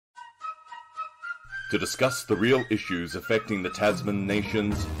To discuss the real issues affecting the Tasman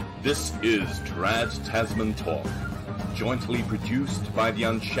nations, this is Trad Tasman Talk, jointly produced by the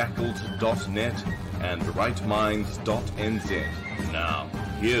Unshackled.net and rightminds.nz. Now,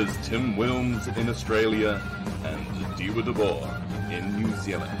 here's Tim Wilms in Australia and Diwa de Boer in New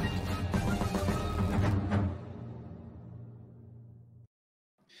Zealand.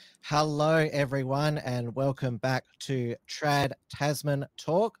 Hello, everyone, and welcome back to Trad Tasman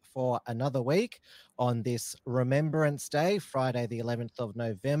Talk for another week on this Remembrance Day, Friday, the 11th of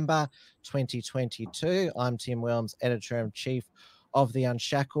November, 2022. I'm Tim Wilms, Editor-in-Chief of The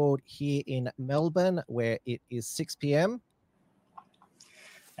Unshackled here in Melbourne, where it is 6 p.m.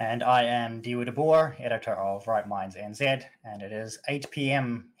 And I am Diwa de Boer, Editor of Right Minds NZ, and it is 8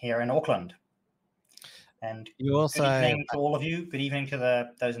 p.m. here in Auckland. And you also, good evening to all of you. Good evening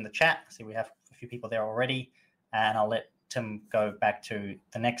to those in the chat. See, we have a few people there already. And I'll let Tim go back to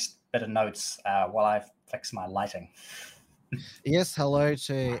the next bit of notes while I fix my lighting. Yes, hello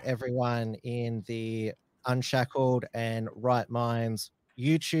to everyone in the Unshackled and Right Minds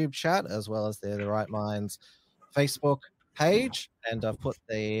YouTube chat, as well as the Right Minds Facebook page. And I've put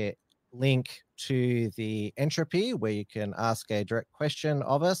the link to the Entropy where you can ask a direct question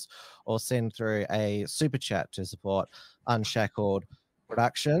of us or send through a super chat to support Unshackled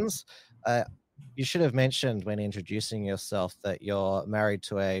Productions. You should have mentioned when introducing yourself that you're married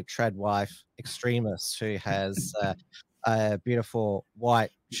to a trad wife extremist who has beautiful white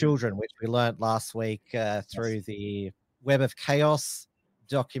children, which we learnt last week through the Web of Chaos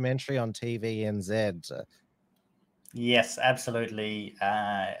documentary on TVNZ. Yes, absolutely.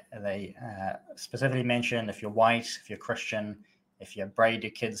 They specifically mention if you're white, if you're Christian, if you braid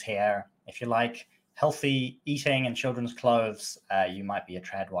your kids' hair, if you like healthy eating and children's clothes, you might be a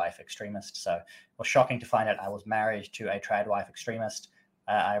trad wife extremist. So it was shocking to find out I was married to a trad wife extremist.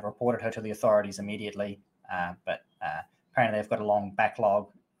 I reported her to the authorities immediately, but apparently they've got a long backlog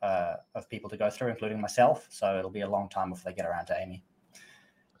of people to go through, including myself. So it'll be a long time before they get around to Amy.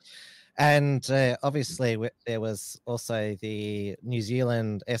 And obviously, there was also the New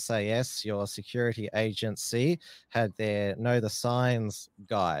Zealand SAS, your security agency, had their Know the Signs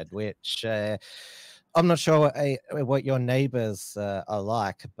guide, which I'm not sure what your neighbours are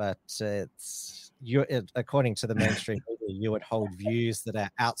like, but according to the mainstream media, you would hold views that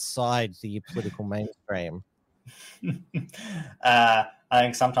are outside the political mainstream. I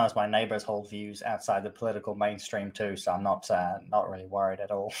think sometimes my neighbors hold views outside the political mainstream too, so I'm not really worried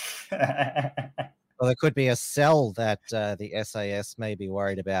at all. Well, there could be a cell that the SAS may be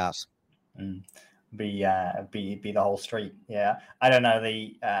worried about. Be the whole street. Yeah, I don't know.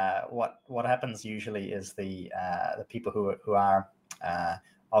 The what happens usually is the people who are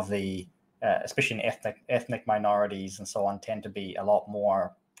of the especially in ethnic minorities and so on tend to be a lot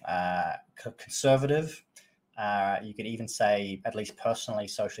more conservative. You could even say, at least personally,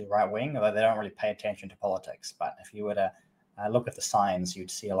 socially right-wing, although they don't really pay attention to politics. But if you were to look at the signs, you'd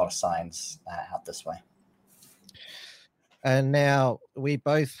see a lot of signs out this way. And now we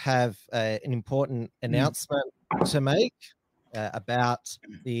both have an important announcement to make about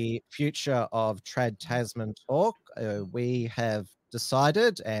the future of Trad Tasman Talk. We have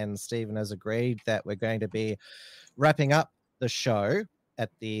decided, and Stephen has agreed, that we're going to be wrapping up the show at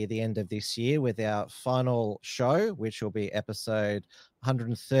the end of this year with our final show, which will be episode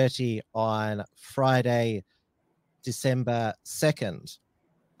 130 on Friday, December 2nd.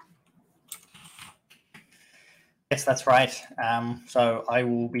 Yes, that's right. So I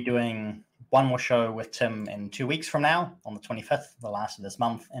will be doing one more show with Tim in 2 weeks from now, on the 25th, the last of this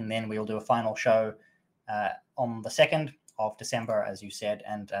month, and then we'll do a final show on the 2nd of December, as you said,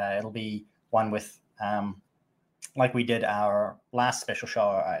 and it'll be one with like we did our last special show.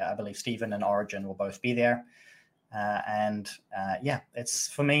 I believe Stephen and Origin will both be there. It's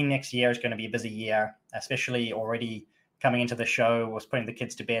for me, next year is going to be a busy year, especially already coming into the show, was putting the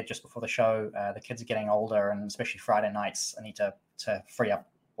kids to bed just before the show. The kids are getting older, and especially Friday nights, I need to free up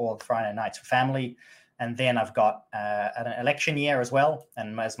all the Friday nights for family. And then I've got an election year as well.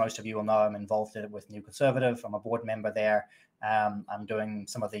 And as most of you will know, I'm involved with New Conservative. I'm a board member there. I'm doing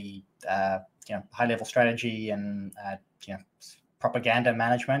some of the high-level strategy and propaganda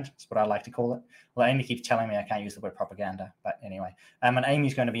management. That's what I like to call it. Well, Amy keeps telling me I can't use the word propaganda, but anyway. And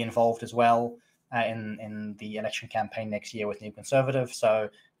Amy's going to be involved as well in the election campaign next year with New Conservative. So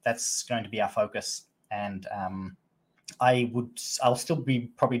that's going to be our focus. And I'll still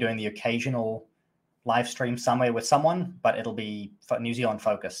be probably doing the occasional live stream somewhere with someone, but it'll be New Zealand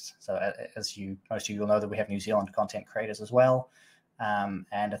focused. So as most of you will know, that we have New Zealand content creators as well. And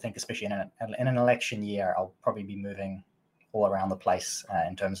I think especially in an election year, I'll probably be moving all around the place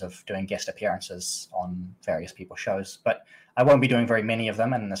in terms of doing guest appearances on various people's shows. But I won't be doing very many of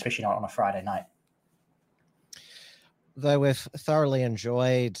them, and especially not on a Friday night. Though we've thoroughly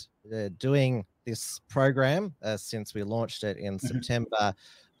enjoyed doing this program since we launched it in September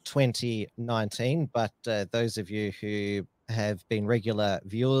 2019. But those of you who have been regular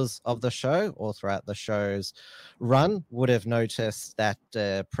viewers of the show or throughout the show's run would have noticed that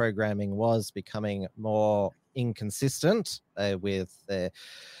programming was becoming more inconsistent with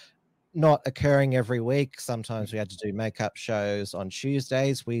not occurring every week. Sometimes we had to do makeup shows on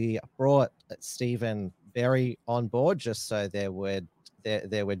Tuesdays. We brought Stephen Berry on board just so there would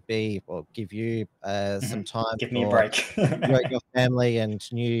be, or give you some time. Give me a break. your family and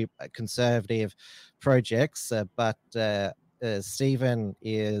new conservative projects. But Stephen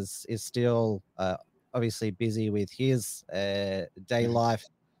is still obviously busy with his day life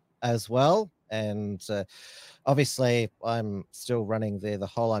as well. And obviously, I'm still running the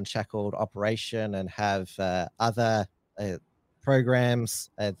whole Unshackled operation and have other programs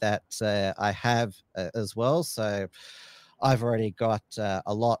that I have as well. So I've already got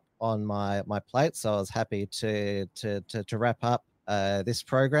a lot on my plate. So I was happy to wrap up this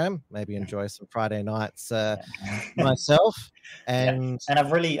program, maybe enjoy some Friday nights myself. And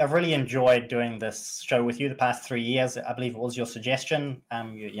I've really enjoyed doing this show with you the past 3 years. I believe it was your suggestion.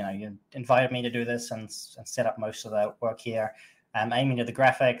 You invited me to do this and set up most of the work here. Amy did the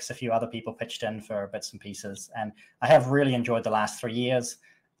graphics, a few other people pitched in for bits and pieces, and I have really enjoyed the last 3 years.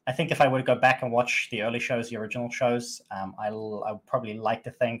 I think if I were to go back and watch the early shows, the original shows, I would probably like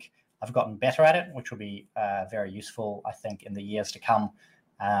to think I've gotten better at it, which will be very useful, I think, in the years to come.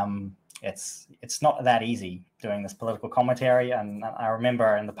 It's not that easy doing this political commentary, and I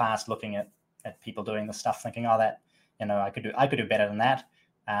remember in the past looking at people doing this stuff, thinking, "Oh, that I could do better than that,"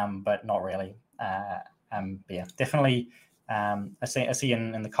 but not really. Yeah, definitely. I see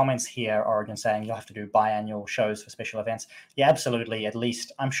in the comments here, Origin saying you'll have to do biannual shows for special events. Yeah, absolutely. At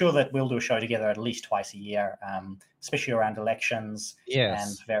least I'm sure that we'll do a show together at least twice a year, especially around elections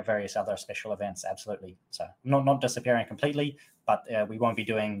and various other special events. Absolutely. So not disappearing completely, but we won't be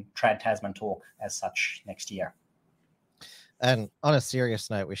doing Trad Tasman Talk as such next year. And on a serious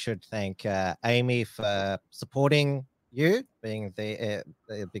note, we should thank Amy for supporting you, being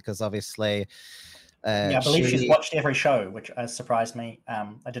because obviously. I believe she's watched every show, which surprised me.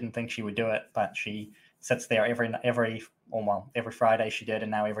 I didn't think she would do it, but she sits there every Friday she did, and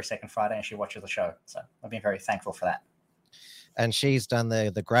now every second Friday, and she watches the show. So I've been very thankful for that. And she's done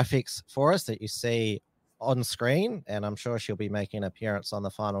the graphics for us that you see on screen, and I'm sure she'll be making an appearance on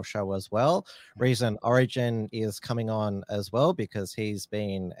the final show as well. Reason Origin is coming on as well because he's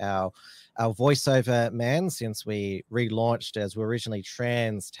been our voiceover man since we relaunched as we originally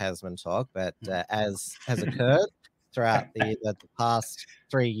Trans Tasman Talk, but as has occurred throughout the past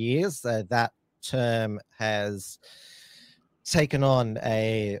 3 years, that term has taken on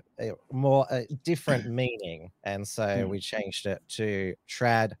a different meaning, and so we changed it to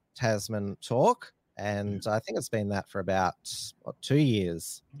Trad Tasman Talk. And I think it's been that for about 2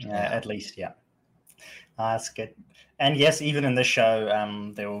 years. At least, yeah. That's good. And yes, even in this show,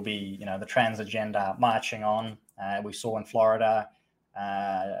 there will be, the trans agenda marching on. We saw in Florida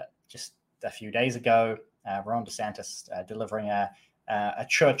just a few days ago, Ron DeSantis delivering a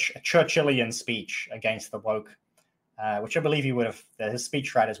Churchillian speech against the woke, which I believe his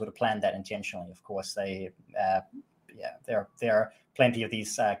speechwriters would have planned that intentionally. Of course, there are plenty of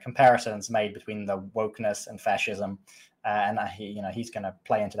these comparisons made between the wokeness and fascism, and he's going to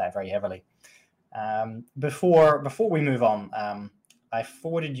play into that very heavily. Before we move on, I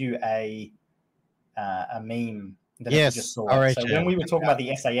forwarded you a meme that I just saw. Origin. So when we were talking about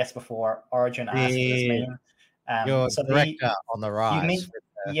the SAS before, Origin asked for this meme. Your director on the right.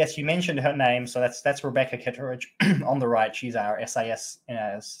 Yes, you mentioned her name. So that's Rebecca Kitteridge on the right. She's our SAS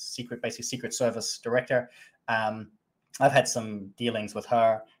Secret Service director. I've had some dealings with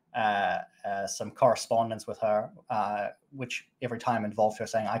her, some correspondence with her, which every time involved her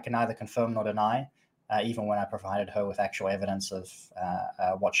saying, I can neither confirm nor deny, even when I provided her with actual evidence of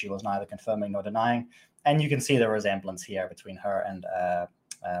what she was neither confirming nor denying. And you can see the resemblance here between her and,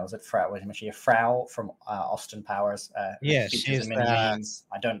 was it Frau? Was she a Frau from Austin Powers? Yeah, she's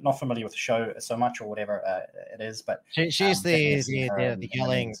not familiar with the show so much or whatever it is, but she's the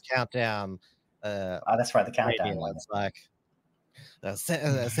yelling countdown. That's right, the countdown. It's like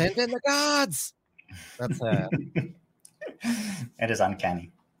send in the gods. That's it is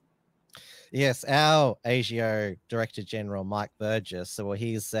uncanny. Yes, our ASIO Director General Mike Burgess. So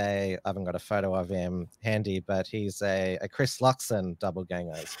he's I haven't got a photo of him handy, but he's a Chris Luxon double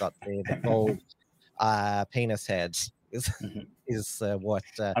ganger. He's got the bald penis head, is Mhm. is what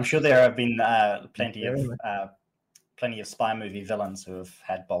I'm sure there have been plenty of spy movie villains who have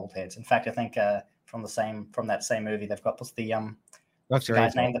had bald heads. In fact, I think from that same movie, they've got what's the Dr.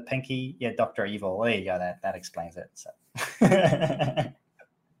 guy's Evil. name? The Pinky, yeah, Dr. Evil. There you go. That explains it. So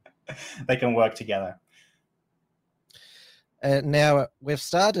they can work together. Now we've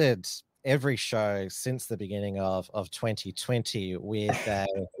started every show since the beginning of 2020 with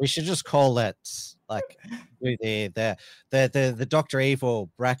we should just call it like the Dr.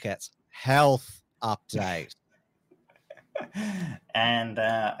 Evil brackets health update. And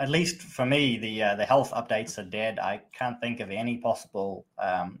at least for me, the health updates are dead. I can't think of any possible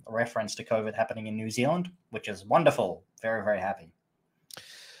reference to COVID happening in New Zealand, which is wonderful. Very, very happy.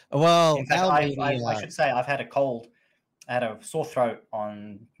 Well, in fact, I should say I've had a cold. I had a sore throat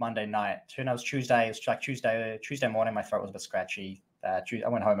on Monday night. Who knows? Tuesday, it was like Tuesday morning, my throat was a bit scratchy. I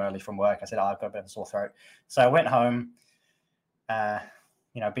went home early from work. I said, I've got a bit of a sore throat. So I went home,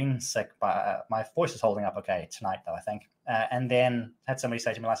 been sick, but my voice is holding up okay tonight, though, I think. And then had somebody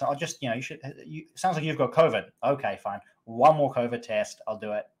say to me last night, sounds like you've got COVID. Okay, fine. One more COVID test. I'll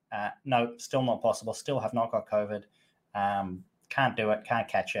do it. No, still not possible. Still have not got COVID. Can't do it. Can't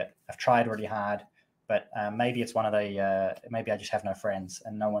catch it. I've tried really hard. But maybe it's one of the, maybe I just have no friends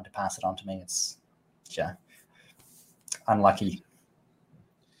and no one to pass it on to me. It's unlucky.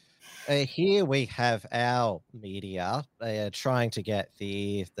 Here we have our media trying to get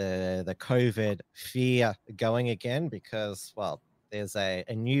the COVID fear going again because, well, there's a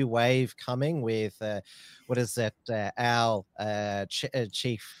new wave coming with, our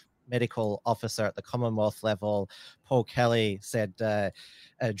chief medical officer at the Commonwealth level, Paul Kelly, said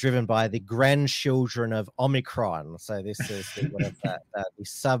driven by the grandchildren of Omicron. So this is the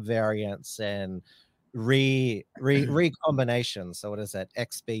subvariants and recombination. So what is that?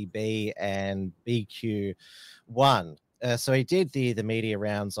 XBB and BQ1. So he did the media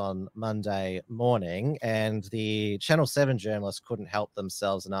rounds on Monday morning, and the Channel 7 journalists couldn't help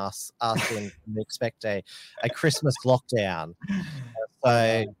themselves and asked him to expect a Christmas lockdown.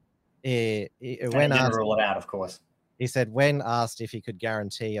 So when didn't rule it out, of course. He said when asked if he could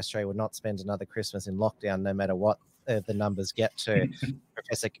guarantee Australia would not spend another Christmas in lockdown, no matter what the numbers get to,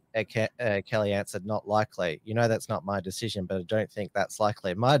 Professor Kelly answered, not likely. That's not my decision, but I don't think that's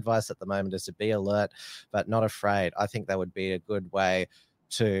likely. My advice at the moment is to be alert, but not afraid. I think that would be a good way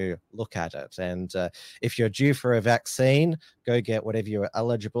to look at it. And if you're due for a vaccine, go get whatever you're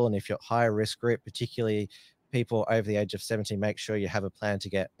eligible. And if you're high risk group, particularly people over the age of 70, make sure you have a plan to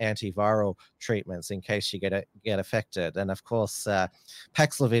get antiviral treatments in case you get affected. And of course,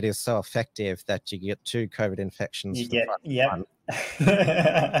 Paxlovid is so effective that you get 2 COVID infections.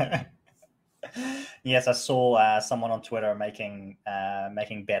 Yes, I saw someone on Twitter making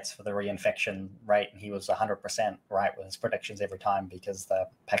bets for the reinfection rate, and he was 100% right with his predictions every time because the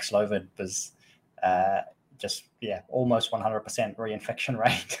Paxlovid was almost 100% reinfection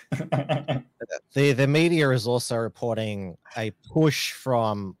rate. The media is also reporting a push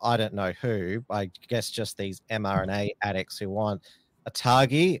from, I don't know who, I guess just these mRNA addicts who want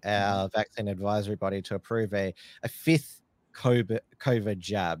ATAGI, our vaccine advisory body, to approve a 5th COVID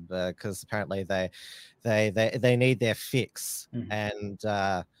jab because apparently they need their fix. And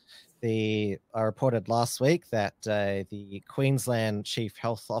I reported last week that the Queensland Chief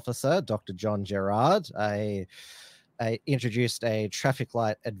Health Officer, Dr. John Gerard, introduced a traffic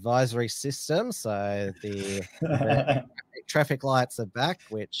light advisory system. So the traffic lights are back,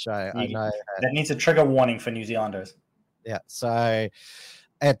 which I know that needs a trigger warning for New Zealanders. Yeah. So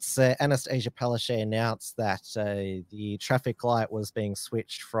it's Anastasia Palaszczuk announced that the traffic light was being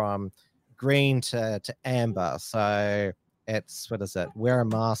switched from green to amber. So it's, wear a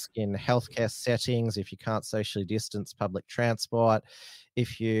mask in healthcare settings if you can't socially distance, public transport,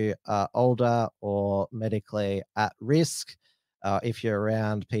 if you are older or medically at risk, if you're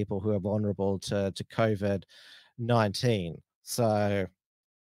around people who are vulnerable to COVID-19. So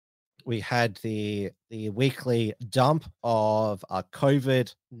we had the weekly dump of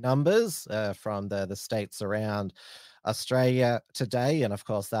COVID numbers from the states around Australia today. And of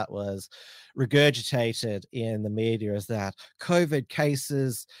course, that was regurgitated in the media as that COVID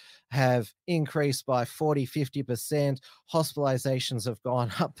cases have increased by 40-50%. Hospitalizations have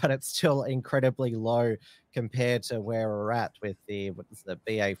gone up, but it's still incredibly low compared to where we're at with the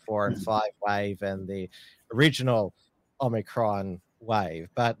BA4 and 5 wave and the original Omicron wave.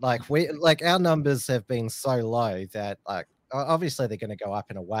 But our numbers have been so low that obviously they're going to go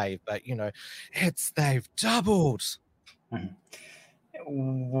up in a wave, but they've doubled.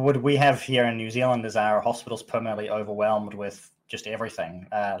 What we have here in New Zealand is our hospitals permanently overwhelmed with just everything,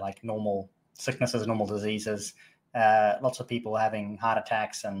 like normal sicknesses, normal diseases. lots of people having heart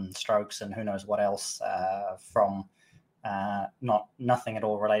attacks and strokes and who knows what else from nothing at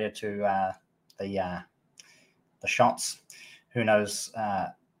all related to the shots. Who knows?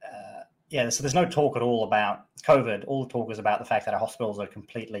 So there's no talk at all about COVID. All the talk is about the fact that our hospitals are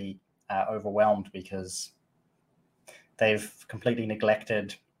completely overwhelmed because they've completely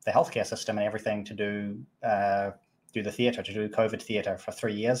neglected the healthcare system and everything to do the theatre, to do COVID theatre for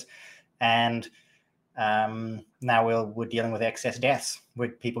 3 years. And now we're dealing with excess deaths where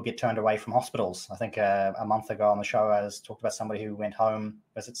people get turned away from hospitals. I think a month ago on the show, I talked about somebody who went home,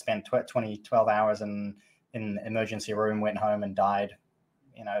 spent 12 hours in emergency room, went home and died.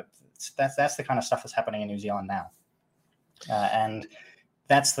 That's the kind of stuff that's happening in New Zealand now. And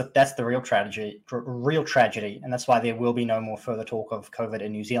that's the real tragedy. And that's why there will be no more further talk of COVID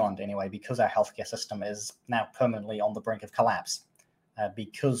in New Zealand anyway, because our healthcare system is now permanently on the brink of collapse.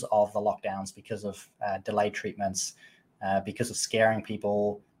 Because of the lockdowns, because of delayed treatments, because of scaring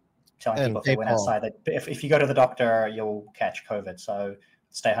people, telling people if they went outside that if you go to the doctor, you'll catch COVID. So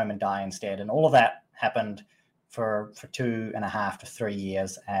stay home and die instead. And all of that happened for 2.5 to 3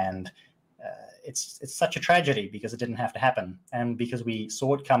 years. And it's such a tragedy because it didn't have to happen. And because we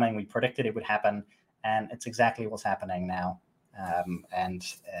saw it coming, we predicted it would happen. And it's exactly what's happening now.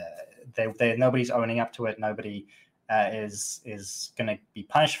 Nobody's owning up to it. Nobody is going to be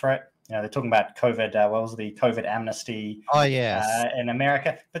punished for it. They're talking about COVID. What was the COVID amnesty? Oh yes, in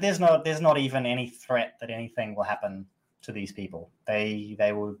America. But there's not even any threat that anything will happen to these people.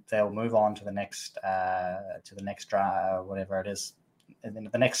 They'll move on to the next whatever it is,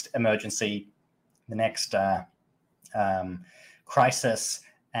 the next emergency, the next crisis,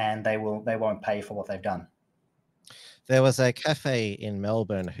 and they won't pay for what they've done. There was a cafe in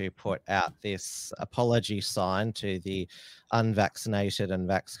Melbourne who put out this apology sign to the unvaccinated and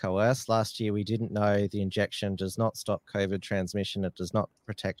vax coerced. Last year, we didn't know the injection does not stop COVID transmission. It does not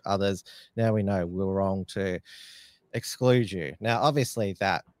protect others. Now we know we're wrong to exclude you. Now, obviously,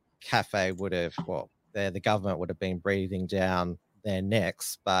 that cafe would have, the government would have been breathing down their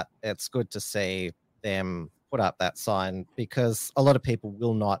necks, but it's good to see them put up that sign because a lot of people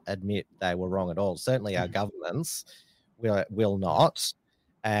will not admit they were wrong at all. Certainly our governments will not.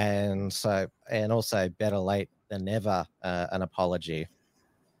 And also better late than never, an apology.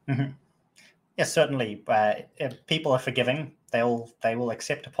 Mm-hmm. Yes, certainly. If people are forgiving, they will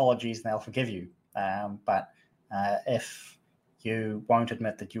accept apologies and they'll forgive you. But if you won't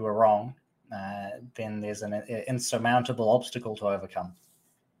admit that you were wrong, then there's an insurmountable obstacle to overcome.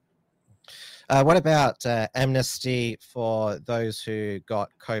 What about amnesty for those who got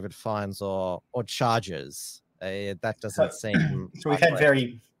COVID fines or charges? That doesn't seem. So we've had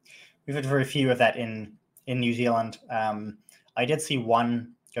very few of that in New Zealand. I did see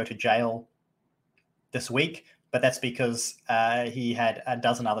one go to jail this week, but that's because he had a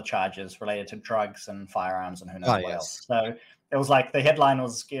dozen other charges related to drugs and firearms and who knows what else. So it was like the headline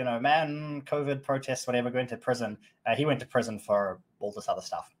was, man, COVID protests, whatever, going to prison. He went to prison for all this other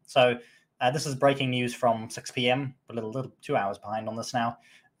stuff. So this is breaking news from 6 p.m. A little 2 hours behind on this now.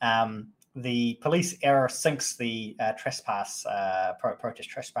 The police error sinks the protest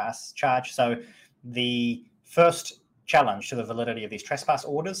trespass charge. So the first challenge to the validity of these trespass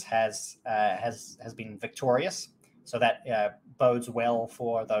orders has been victorious. So that bodes well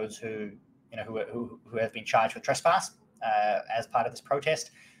for those who have been charged with trespass as part of this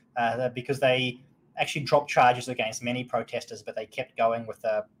protest, because they actually dropped charges against many protesters, but they kept going with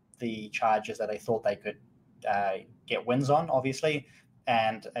the charges that they thought they could get wins on, obviously.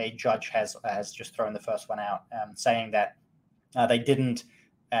 And a judge has just thrown the first one out, saying that they didn't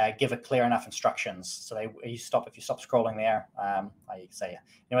give a clear enough instructions. So if you stop scrolling there,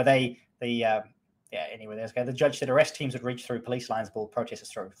 the judge said arrest teams would reach through police lines, pull protesters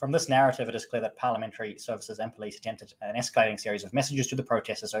through. From this narrative, it is clear that parliamentary services and police attempted an escalating series of messages to the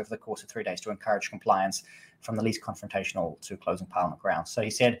protesters over the course of 3 days to encourage compliance, from the least confrontational to closing Parliament grounds. So he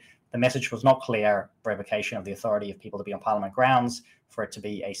said the message was not clear revocation of the authority of people to be on Parliament grounds for it to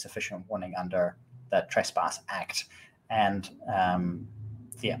be a sufficient warning under the Trespass Act. And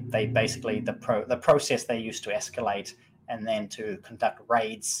they basically, the process they used to escalate and then to conduct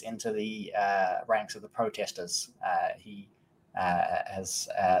raids into the ranks of the protesters, he has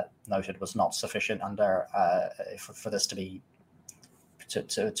noted was not sufficient under for this to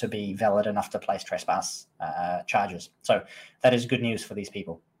be valid enough to place trespass charges. So that is good news for these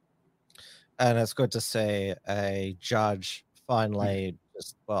people. And it's good to see a judge finally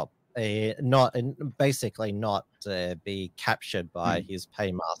not be captured by his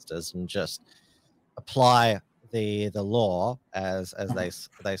paymasters and just apply the law as they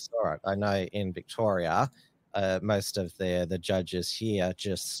saw it. I know in Victoria, most of the judges here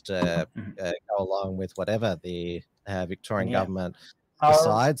just go along with whatever the Victorian government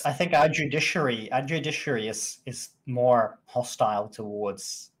decides. I think our judiciary is more hostile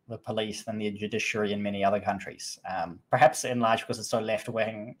towards the police than the judiciary in many other countries. Perhaps in large because it's so left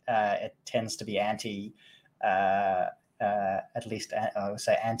wing, it tends to be anti. At least I would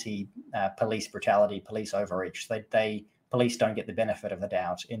say anti-police brutality, police overreach. Police don't get the benefit of the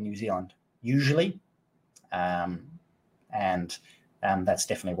doubt in New Zealand usually, and that's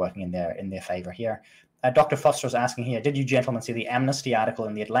definitely working in their favour here. Dr. Foster is asking here: did you gentlemen see the Amnesty article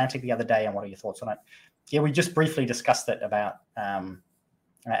in the Atlantic the other day, and what are your thoughts on it? Yeah, we just briefly discussed it about the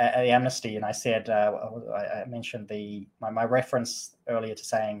Amnesty, and I said I mentioned my reference earlier to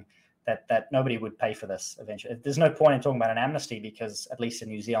saying that nobody would pay for this eventually. There's no point in talking about an amnesty because, at least in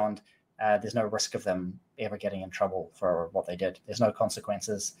New Zealand, there's no risk of them ever getting in trouble for what they did. There's no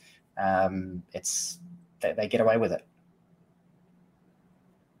consequences. They get away with it.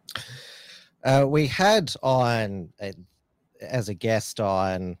 We had on as a guest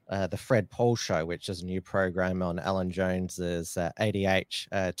on the Fred Paul Show, which is a new program on Alan Jones's ADH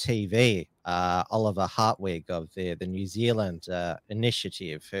TV, Oliver Hartwig of the New Zealand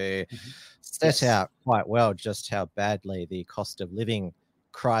initiative, who set out quite well just how badly the cost of living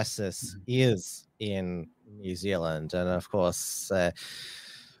crisis is in New Zealand. And of course,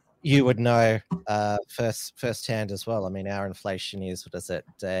 you would know firsthand as well. I mean, our inflation is, what is it,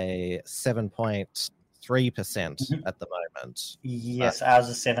 7.3% at the moment. Yes, ours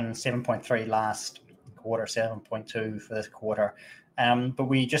is 7.3 last quarter, 7.2 for this quarter. But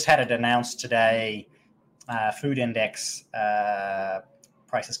we just had it announced today. Food index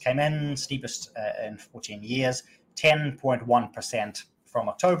prices came in steepest in 14 years, 10.1% from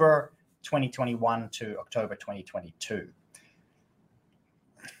October 2021 to October 2022.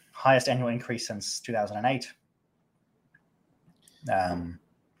 Highest annual increase since 2008.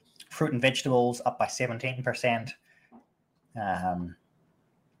 Fruit and vegetables up by 17%,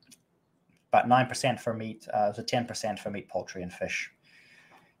 about 9% for meat, so 10% for meat, poultry, and fish.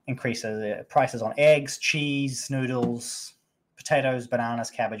 Increases prices on eggs, cheese, noodles, potatoes,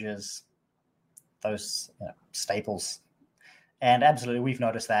 bananas, cabbages, those staples. And absolutely, we've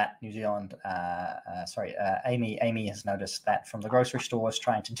noticed that New Zealand. Amy has noticed that from the grocery stores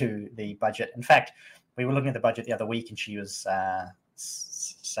trying to do the budget. In fact, we were looking at the budget the other week, and she was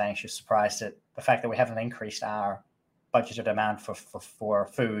saying she was surprised at the fact that we haven't increased our budgeted amount for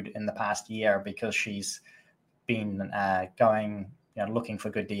food in the past year, because she's been going, looking for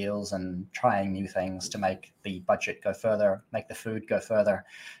good deals and trying new things to make the budget go further, make the food go further.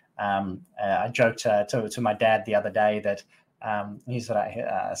 I joked to my dad the other day that he said,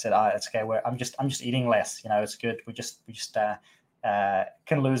 I said, it's okay. I'm just eating less. It's good. We just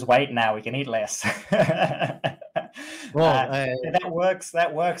can lose weight now. We can eat less. Well,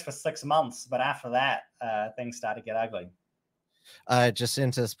 that works for 6 months, but after that, things start to get ugly.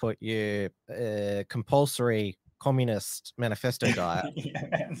 Jacinta's put you compulsory communist manifesto diet.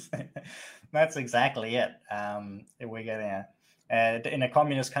 Yes, that's exactly it. We're getting in a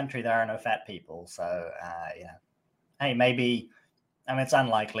communist country, there are no fat people. So, hey, maybe, it's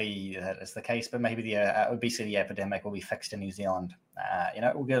unlikely that it's the case, but maybe the obesity epidemic will be fixed in New Zealand.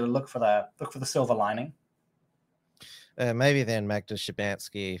 We'll get a look for the silver lining. Maybe then Magda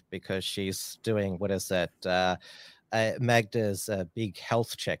Szubanski, because she's doing, what is that? Magda's big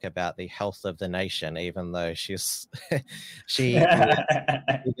health check about the health of the nation, even though she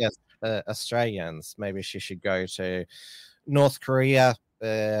Australians. Maybe she should go to North Korea,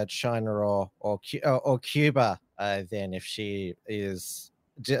 China, or Cuba. Then, if she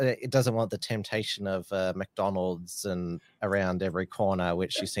doesn't want the temptation of McDonald's and around every corner,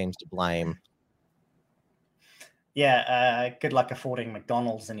 which she seems to blame. Yeah, good luck affording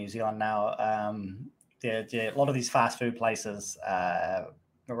McDonald's in New Zealand now. A lot of these fast food places,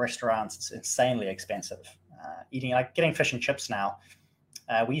 restaurants, it's insanely expensive. Getting fish and chips now.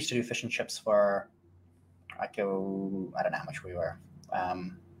 We used to do fish and chips for, I don't know how much we were.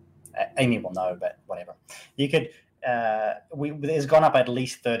 Amy will know, but whatever. You could. It's gone up at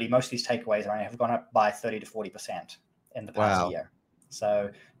least 30. Most of these takeaways have gone up by 30 to 40% in the past year. So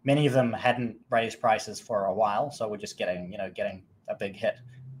many of them hadn't raised prices for a while, so we're just getting a big hit.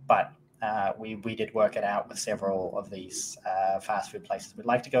 But we did work it out with several of these fast food places we'd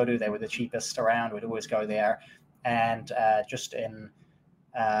like to go to. They were the cheapest around. We'd always go there. And just in,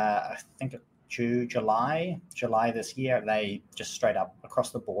 I think, July this year, they just straight up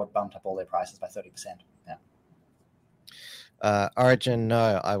across the board bumped up all their prices by 30%. Yeah. Origin,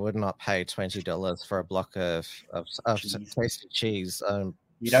 no, I would not pay $20 for a block of tasty cheese.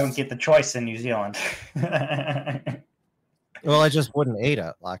 You don't get the choice in New Zealand. Well, I just wouldn't eat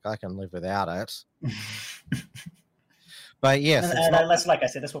it. Like, I can live without it. But yes, it's and not. that's, like I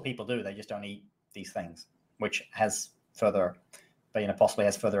said, that's what people do. They just don't eat these things, which has further, possibly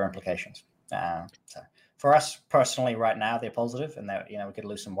has further implications. So for us personally, right now, they're positive, and that we could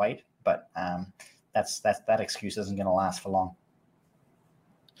lose some weight, but that excuse isn't going to last for long.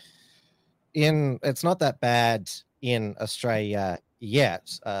 It's not that bad in Australia yet,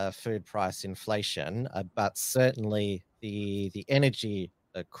 food price inflation, but certainly the energy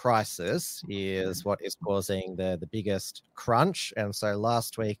crisis is what is causing the biggest crunch. And so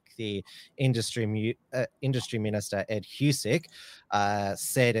last week, the industry minister, Ed Husic,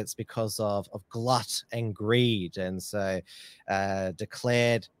 said it's because of glut and greed, and so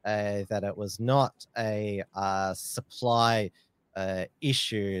declared that it was not a supply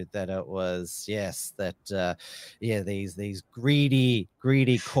issue, that it was these greedy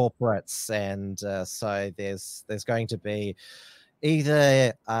corporates, and so there's going to be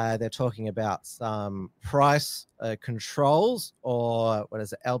either they're talking about some price controls, or what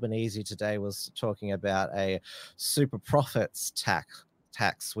is it? Albanese today was talking about a super profits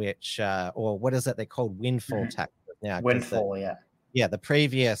tax, which or what is it they called windfall tax now? Windfall, the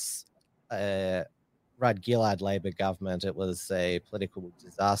previous Rudd Gillard Labor government, it was a political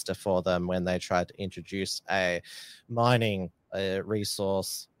disaster for them when they tried to introduce a mining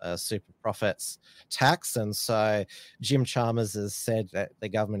resource super profits tax. And so Jim Chalmers has said that the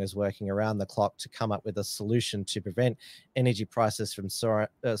government is working around the clock to come up with a solution to prevent energy prices from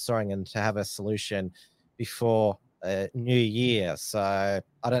soaring, and to have a solution before New Year. So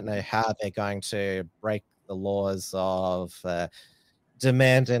I don't know how they're going to break the laws of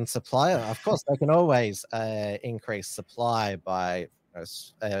demand and supply. Of course, they can always increase supply by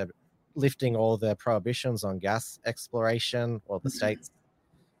lifting all the prohibitions on gas exploration, or the states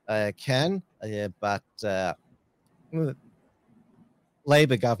can. But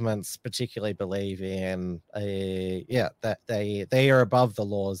Labor governments particularly believe in that they are above the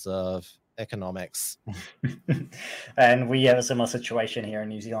laws of economics. And we have a similar situation here in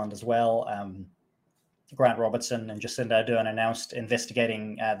New Zealand as well. Grant Robertson and Jacinda Ardern announced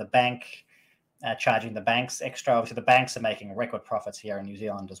investigating the bank, charging the banks extra. Obviously, the banks are making record profits here in New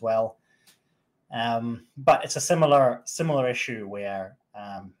Zealand as well. But it's a similar issue where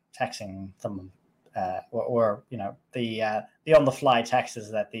taxing them, or the on-the-fly taxes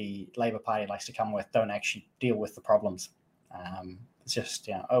that the Labour Party likes to come with don't actually deal with the problems. It's just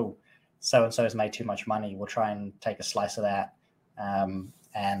so-and-so has made too much money, we'll try and take a slice of that, and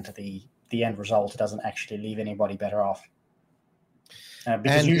the end result doesn't actually leave anybody better off,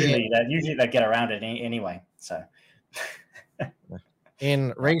 because usually they get around it anyway. So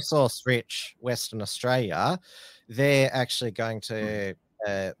in resource-rich Western Australia, they're actually going to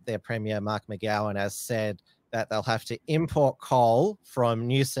their Premier Mark McGowan has said that they'll have to import coal from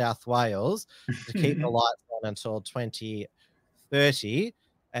New South Wales to keep the lights on until 2030.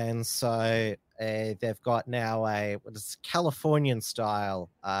 And so they've got now a Californian style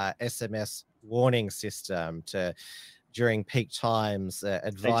SMS warning system to, during peak times,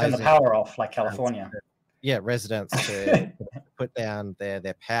 advising they turn the power off like California. Residents to put down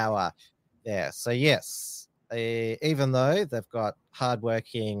their power there. So yes, even though they've got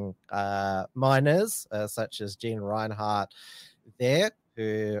hardworking miners such as Gene Reinhardt there,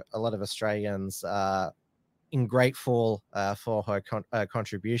 who a lot of Australians are ingrateful for her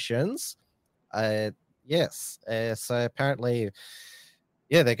contributions. So apparently,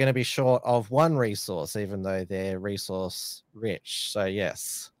 they're going to be short of one resource, even though they're resource rich. So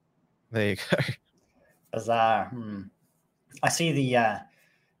yes, there you go. Bizarre. I see the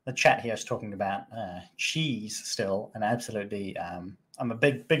chat here is talking about cheese still, and absolutely, I'm a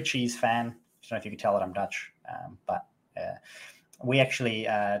big cheese fan. I don't know if you can tell that I'm Dutch, but we actually,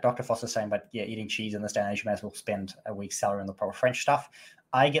 Dr. Foster's saying, but eating cheese in this day and age, you may as well spend a week's salary on the proper French stuff.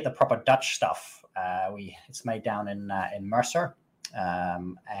 I get the proper Dutch stuff. It's made down in Mercer,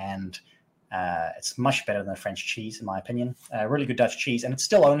 and it's much better than the French cheese, in my opinion. Really good Dutch cheese, and it's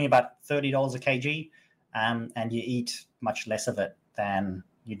still only about $30 a kg, and you eat much less of it than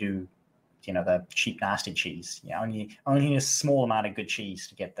you do, the cheap, nasty cheese. Only a small amount of good cheese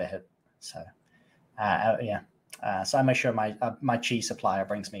to get the hit. So, so I make sure my cheese supplier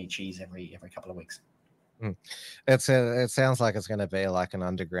brings me cheese every couple of weeks. It sounds like it's going to be like an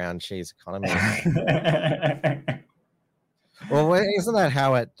underground cheese economy. Well, isn't that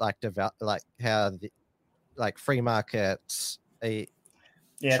how it develop? Like how free market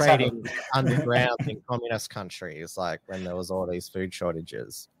trading underground in communist countries, like when there was all these food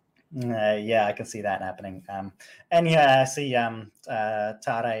shortages. Yeah, I can see that happening. And yeah, I see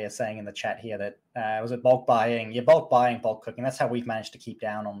Tare is saying in the chat here that was it bulk buying? Yeah, bulk buying, bulk cooking. That's how we've managed to keep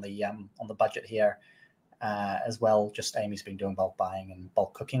down on the budget here as well. Just Amy's been doing bulk buying and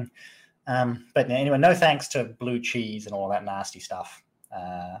bulk cooking. But anyway, no thanks to blue cheese and all that nasty stuff.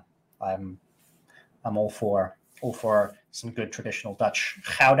 I'm all for some good traditional Dutch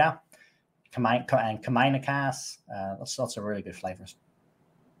gouda, and kamijnekaas. Lots of really good flavors.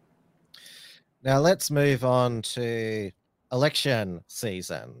 Now let's move on to election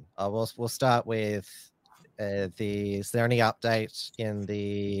season. We'll start with is there any update in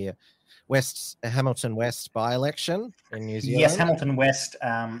the Hamilton West by-election in New Zealand? Yes, Hamilton West.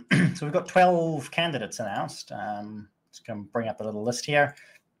 So we've got 12 candidates announced. Just going to bring up a little list here.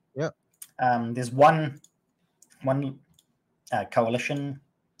 Yep. There's one coalition,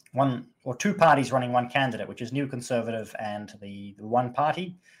 one or two parties running one candidate, which is New Conservative and the One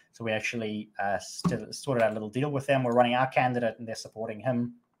Party. So we actually sorted out a little deal with them. We're running our candidate and they're supporting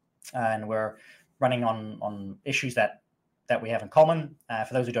him. And we're running on issues that we have in common.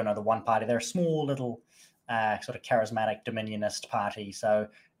 For those who don't know, the One Party, they're a small little sort of charismatic dominionist party. So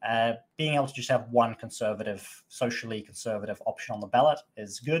being able to just have one conservative, socially conservative option on the ballot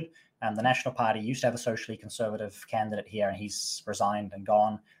is good. The National Party used to have a socially conservative candidate here, and he's resigned and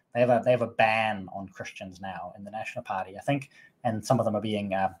gone. They have a ban on Christians now in the National Party, I think, and some of them are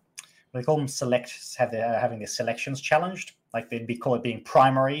being they call them having their selections challenged, like they'd be called being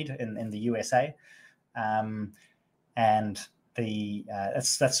primaried in the USA, and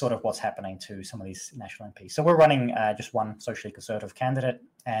that's sort of what's happening to some of these national MPs. So we're running just one socially conservative candidate,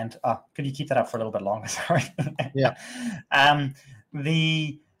 and could you keep that up for a little bit longer? Sorry. Yeah.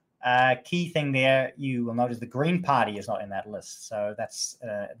 The key thing there, you will notice the Green Party is not in that list. So that's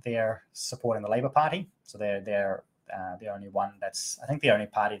they're supporting the Labour Party. So they're the only one I think the only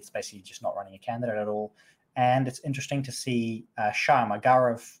party that's basically just not running a candidate at all. And it's interesting to see Sharma,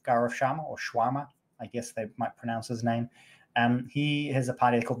 Gaurav Sharma, or Shwarma, I guess they might pronounce his name. He has a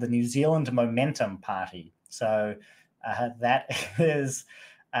party called the New Zealand Momentum Party. So that is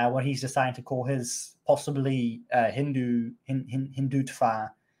what he's deciding to call his possibly Hindutva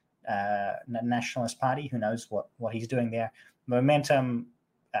nationalist party. Who knows what he's doing there? Momentum,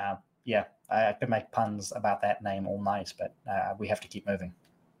 I could make puns about that name all night, but we have to keep moving.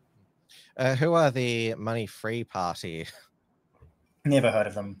 Who are the Money Free Party? Never heard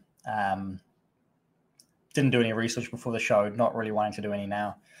of them. Didn't do any research before the show. Not really wanting to do any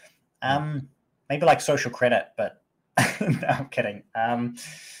now. Maybe like Social Credit, but no, I'm kidding.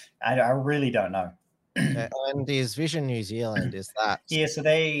 I really don't know. And is Vision New Zealand, is that? Yeah, so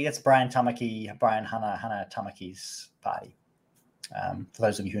it's Brian Hannah Tamaki's party. For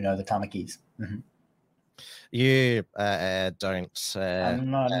those of you who know the Tamakis. Mm-hmm. You don't. I'm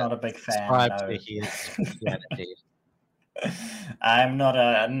not a big fan. Subscribe to his Christianity. I'm not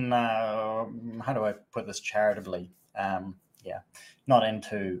how do I put this charitably? Not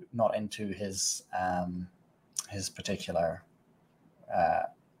into his particular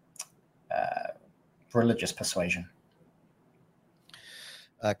religious persuasion.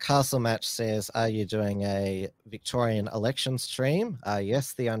 Castle Match says, are you doing a Victorian election stream?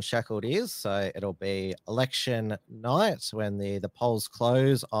 Yes, the Unshackled is. So it'll be election night when the polls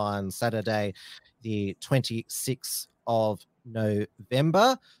close on Saturday, the 26th of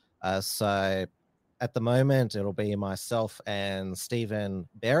November. So at the moment, it'll be myself and Stephen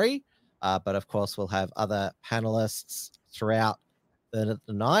Berry. But of course, we'll have other panelists throughout the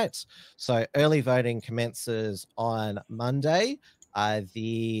night. So early voting commences on Monday.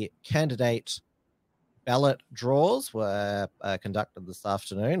 The candidate ballot draws were conducted this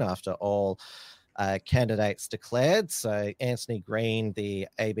afternoon after all candidates declared. So Anthony Green, the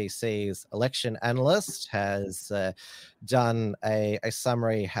ABC's election analyst, has done a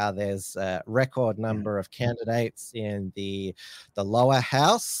summary how there's a record number of candidates in the lower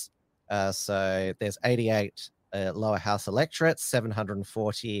house. So there's 88 lower house electorates,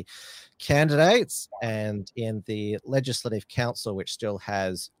 740 candidates, and in the Legislative Council, which still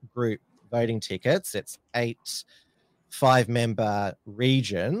has group voting tickets, it's 8 5-member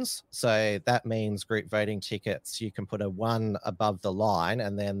regions. So that means group voting tickets, you can put a 1 above the line,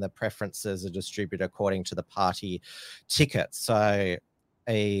 and then the preferences are distributed according to the party ticket. So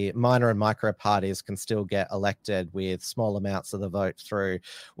a minor and micro parties can still get elected with small amounts of the vote through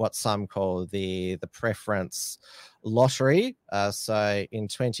what some call the preference lottery. So in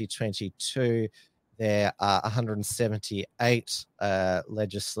 2022, there are 178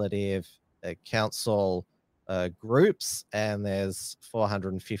 legislative council groups, and there's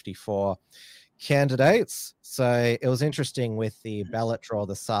 454 candidates. So it was interesting with the ballot draw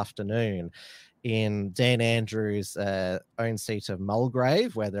this afternoon in Dan Andrews' own seat of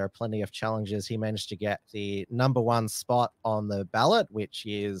Mulgrave, where there are plenty of challenges. He managed to get the number 1 spot on the ballot, which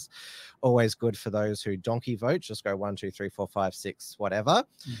is always good for those who donkey vote. Just go 1, 2, 3, 4, 5, 6, whatever.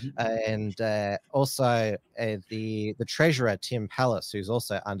 And also the treasurer, Tim Pallas, who's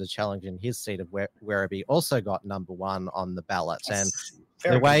also under challenge in his seat of Werribee, also got number 1 on the ballot. That's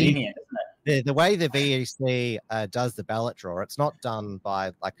and very convenient, isn't it? the way the VEC does the ballot draw, it's not done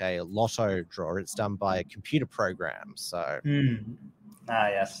by like a lotto draw. It's done by a computer program. So,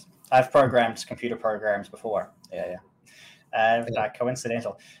 yes, I've programmed computer programs before.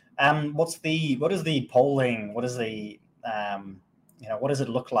 Coincidental. What is the polling? What is the what does it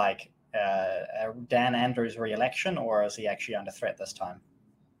look like? Dan Andrews' re-election, or is he actually under threat this time?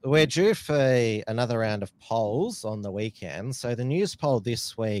 We're due for another round of polls on the weekend. So the news poll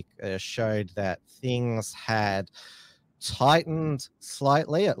this week showed that things had tightened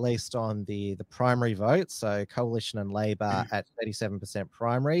slightly, at least on the primary vote. So Coalition and Labor at 37%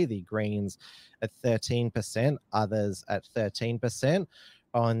 primary, the Greens at 13%, others at 13%.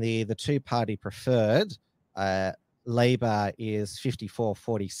 On the two-party preferred, Labor is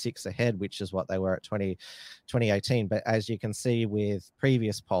 54-46 ahead, which is what they were at 2018. But as you can see with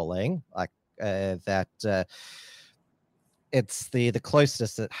previous polling, like it's the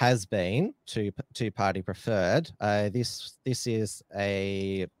closest it has been to two-party preferred. This is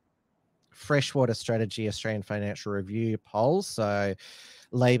a Freshwater Strategy Australian Financial Review poll. So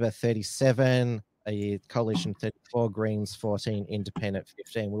Labor 37, Coalition 34, Greens 14, Independent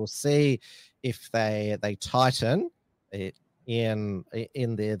 15. We'll see if they tighten it in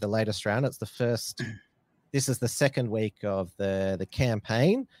the latest round. It's the first. This is the second week of the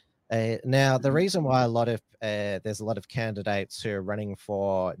campaign. Now, the reason why there's a lot of candidates who are running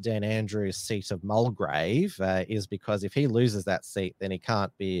for Dan Andrews' seat of Mulgrave is because if he loses that seat, then he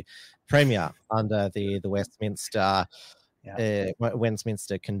can't be premier under the Westminster.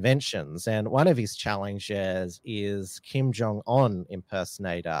 Westminster conventions, and one of his challenges is Kim Jong-un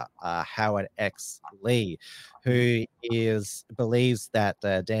impersonator Howard X. Lee, who believes that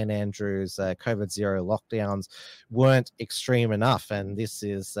Dan Andrews' COVID-0 lockdowns weren't extreme enough, and this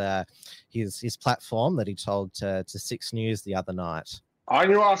is his platform that he told to 6 News the other night.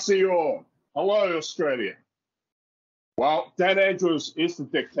 안녕하세요. Hello, Australia. Well, Dan Andrews is the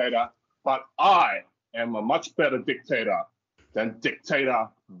dictator, but I am a much better dictator than Dictator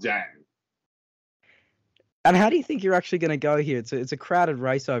Dan. And how do you think you're actually going to go here? It's a crowded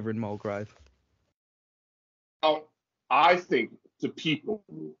race over in Mulgrave. Well, I think the people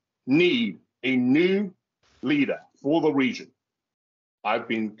need a new leader for the region. I've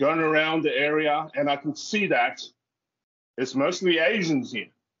been going around the area, and I can see that it's mostly Asians here.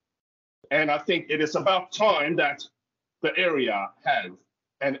 And I think it is about time that the area have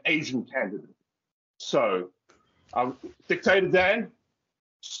an Asian candidate. So, Dictator Dan,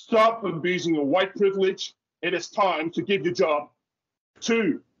 stop abusing your white privilege. It is time to give your job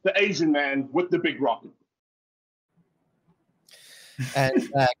to the Asian man with the big rocket.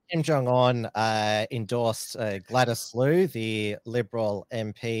 And Kim Jong-un endorsed Gladys Liu, the Liberal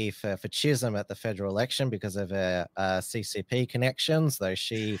MP for Chisholm at the federal election because of her CCP connections, though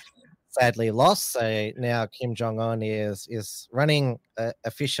she sadly lost. So now Kim Jong-un is running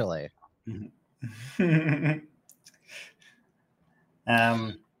officially.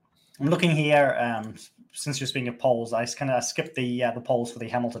 I'm looking here. Since you're speaking of polls, I kind of skipped the polls for the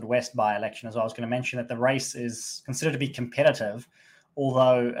Hamilton West by-election as well. I was going to mention that the race is considered to be competitive,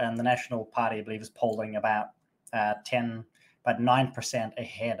 although the National Party, I believe, is polling about 9%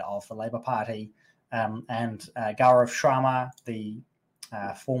 ahead of the Labour Party. And Gaurav Sharma, the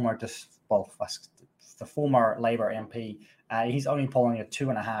former Labour MP, he's only polling at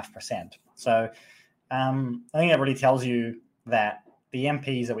 2.5%. So I think that really tells you that the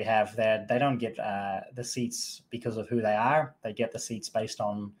MPs that we have there, they don't get the seats because of who they are. They get the seats based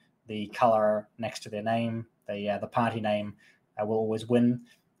on the colour next to their name. The party name will always win.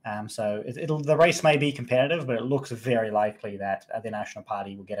 So the race may be competitive, but it looks very likely that the National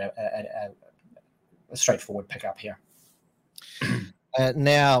Party will get a straightforward pickup here.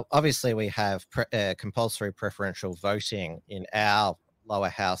 Now, obviously, we have compulsory preferential voting in our lower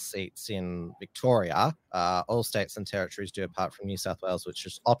house seats in Victoria. All states and territories do, apart from New South Wales, which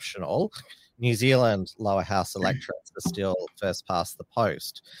is optional. New Zealand lower house electorates are still first past the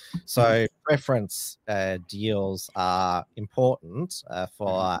post. So preference deals are important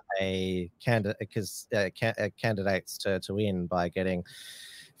for a candidate, because candidates to win by getting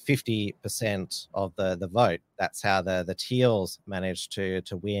 50% of the vote. That's how the Teals managed to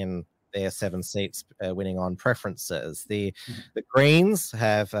win their 7 seats winning on preferences. The Greens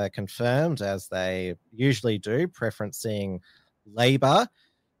have confirmed, as they usually do, preferencing Labor.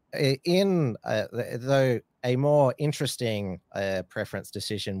 Though a more interesting preference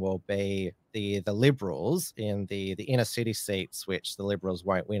decision will be the Liberals in the inner city seats, which the Liberals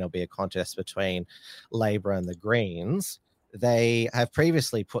won't win. It'll be a contest between Labor and the Greens. They have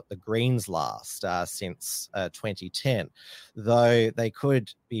previously put the Greens last since 2010, though they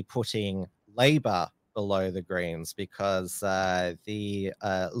could be putting Labor below the Greens because the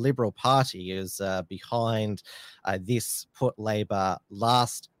Liberal Party is behind this put Labor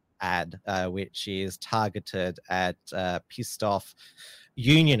last ad, which is targeted at pissed off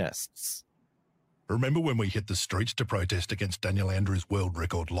unionists. Remember when we hit the streets to protest against Daniel Andrews' world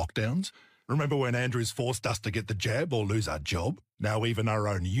record lockdowns? Remember when Andrews forced us to get the jab or lose our job? Now even our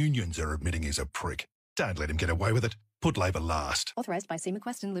own unions are admitting he's a prick. Don't let him get away with it. Put Labor last. Authorised by C.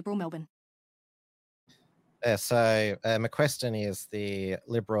 McQuestion, Liberal, Melbourne. So McQuestion is the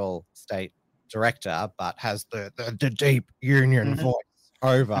Liberal state director, but has the deep union voice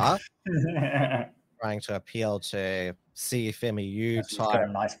over, trying to appeal to CFMEU type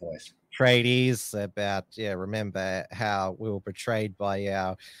nice voice tradies about, remember how we were betrayed by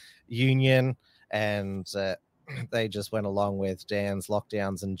our union, and they just went along with Dan's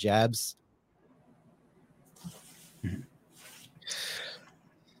lockdowns and jabs.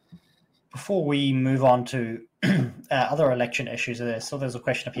 Before we move on to other election issues, there's a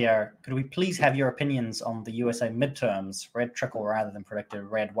question up here. Could we please have your opinions on the USA midterms, red trickle rather than predicted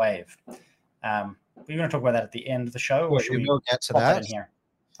red wave? We're going to talk about that at the end of the show, or should we will get to pop that in here?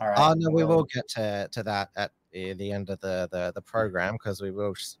 All right. Oh, no, we will get to that at the end of the program, because we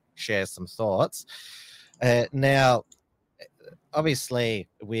will share some thoughts. Now, obviously,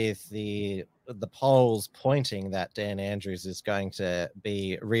 with the polls pointing that Dan Andrews is going to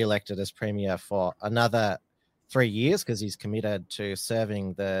be re-elected as Premier for another 3 years, because he's committed to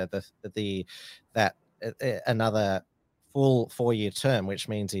serving another full 4-year term, which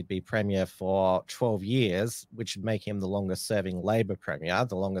means he'd be Premier for 12 years, which would make him the longest serving Labor Premier.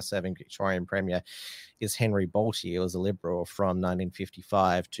 The longest serving Victorian Premier is Henry Balty. He was a Liberal from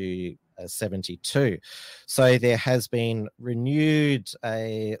 1955 to 72. So there has been renewed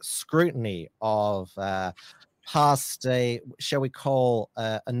scrutiny of past, shall we call,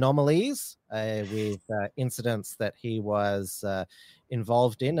 anomalies with incidents that he was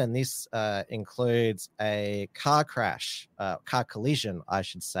involved in, and this includes a car collision, I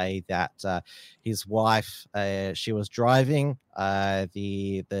should say, that his wife, she was driving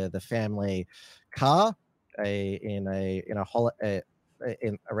the family car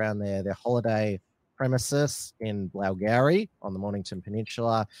around their holiday premises in Blairgowrie on the Mornington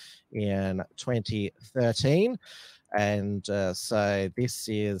Peninsula in 2013. And so this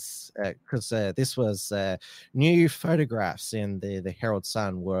is because this was new photographs in the Herald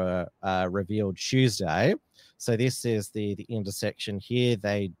Sun were revealed Tuesday. So this is the intersection here.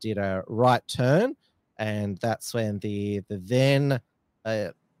 They did a right turn, and that's when the then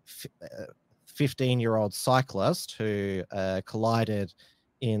 15-year-old cyclist who collided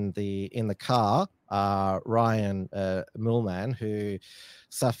in the car, Ryan Millman, who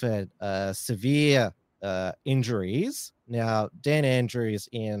suffered severe injuries. Now, Dan Andrews,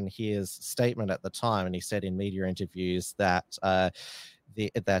 in his statement at the time, and he said in media interviews that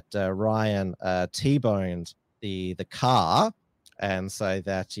Ryan T-boned the car, and so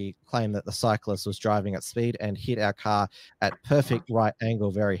that he claimed that the cyclist was driving at speed and hit our car at perfect right angle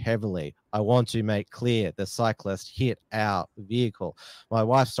very heavily. I want to make clear the cyclist hit our vehicle. My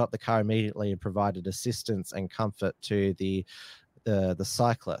wife stopped the car immediately and provided assistance and comfort to the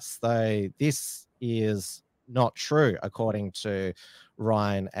cyclist. Though this is not true, according to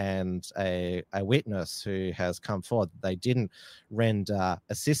Ryan and a witness who has come forward. They didn't render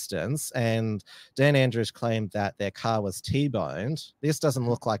assistance, and Dan Andrews claimed that their car was T-boned. This doesn't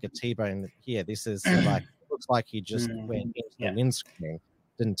look like a T-bone here. This is looks like he just went into the windscreen,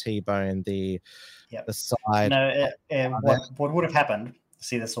 didn't T-bone the side. No, what would have happened? I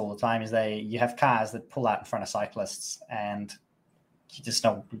see this all the time. Is you have cars that pull out in front of cyclists, and you just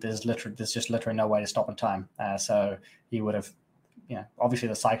know there's just literally no way to stop in time. So he would have, obviously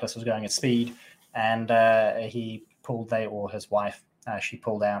the cyclist was going at speed, and he pulled, his wife, she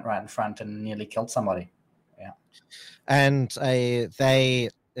pulled out right in front and nearly killed somebody. Yeah. And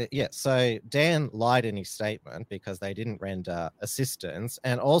so Dan lied in his statement because they didn't render assistance.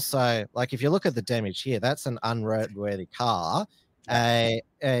 And also, like, if you look at the damage here, that's an unroadworthy car.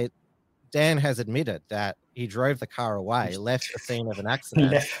 Dan has admitted that he drove the car away, left the scene of an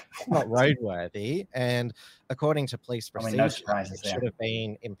accident, not roadworthy, and according to police procedure, no surprises it there. should have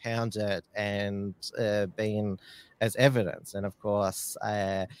been impounded and been as evidence. And of course,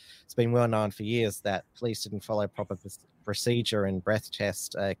 it's been well known for years that police didn't follow proper procedure in breath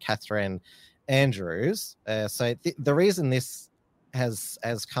test Catherine Andrews. So the reason this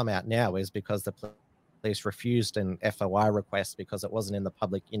has come out now is because the police refused an FOI request because it wasn't in the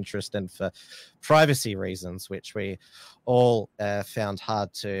public interest and for privacy reasons, which we all found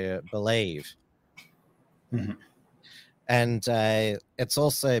hard to believe. Mm-hmm. And it's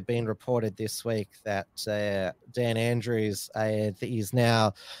also been reported this week that Dan Andrews is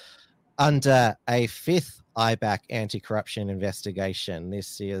now under a fifth IBAC anti-corruption investigation.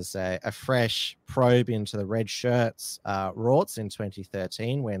 This is a fresh probe into the red shirts rorts in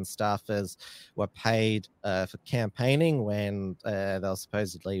 2013 when staffers were paid for campaigning when they were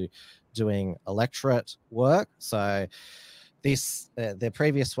supposedly doing electorate work. So the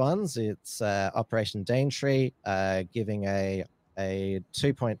previous ones, it's Operation Daintree, giving a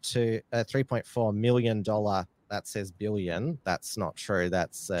 $3.4 million. That says billion. That's not true.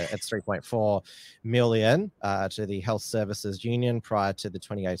 It's 3.4 million to the Health Services Union prior to the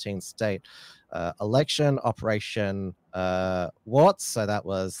 2018 state election. Operation Watts. So that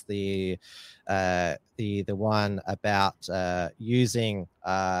was the one about using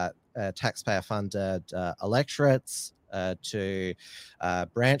taxpayer-funded electorates to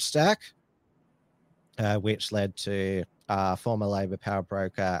branch stack, which led to former Labor power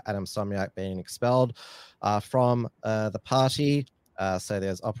broker Adam Somyak being expelled from the party. So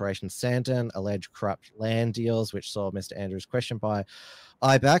there's Operation Sandon, alleged corrupt land deals, which saw Mr. Andrews questioned by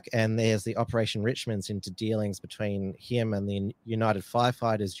IBAC. And there's the Operation Richmond's into dealings between him and the United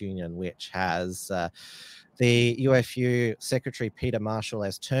Firefighters Union, which has the UFU Secretary Peter Marshall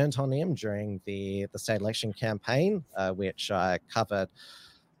has turned on him during the state election campaign, which I covered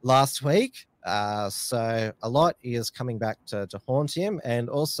last week. So a lot is coming back to haunt him. And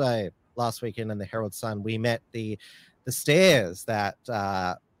also last weekend in the Herald Sun, we met the stairs that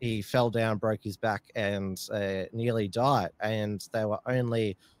he fell down, broke his back, and nearly died. And there were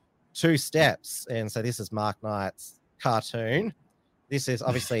only 2 steps. And so this is Mark Knight's cartoon. This is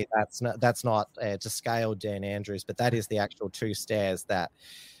obviously that's not to scale Dan Andrews, but that is the actual 2 stairs that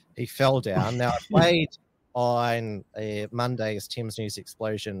he fell down. Now I played on Monday's Tim's News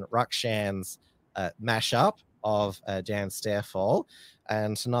Explosion Ruckshan's mashup of Dan's stairfall,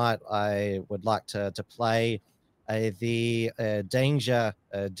 and tonight I would like to play the Danger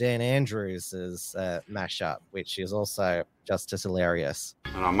Dan Andrews' mashup, which is also just as hilarious.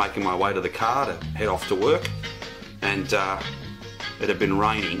 And I'm making my way to the car to head off to work, and it had been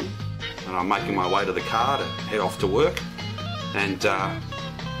raining, and I'm making my way to the car to head off to work, and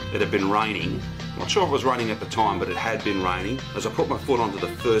it had been raining. I'm not sure if it was raining at the time, but it had been raining. As I put my foot onto the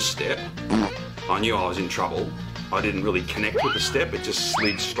first step, I knew I was in trouble. I didn't really connect with the step, it just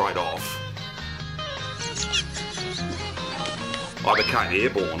slid straight off. I became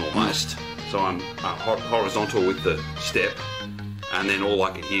airborne almost, so I'm horizontal with the step, and then all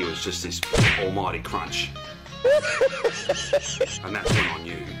I could hear was just this almighty crunch. And that's when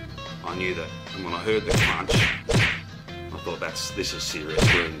I knew that, and when I heard the crunch, I thought this is serious,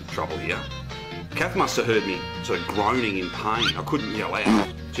 we're in trouble here. Kath must have heard me sort of groaning in pain. I couldn't yell out.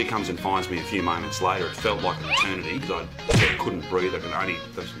 She comes and finds me a few moments later. It felt like an eternity because I couldn't breathe.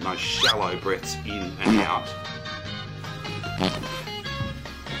 There's no shallow breaths in and out.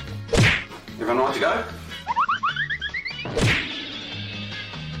 Everyone right to go?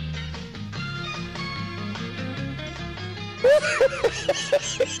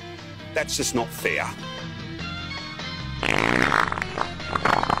 That's just not fair.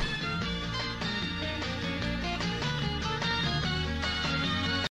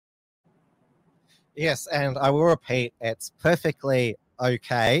 Yes, and I will repeat, it's perfectly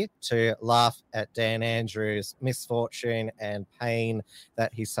okay to laugh at Dan Andrews' misfortune and pain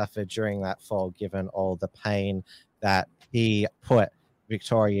that he suffered during that fall, given all the pain that he put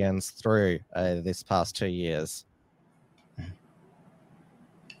Victorians through this past 2 years.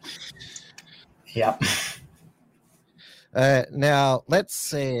 Yeah. Now,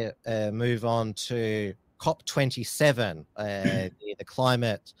 let's move on to COP27, the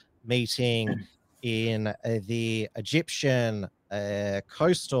climate meeting in the Egyptian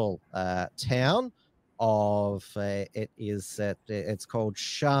coastal town of it's called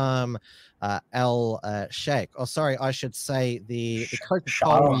Sharm el Sheikh. Oh, sorry, I should say the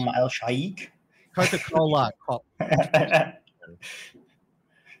Coca-Cola. Sharm el Sheikh. Coca-Cola COP.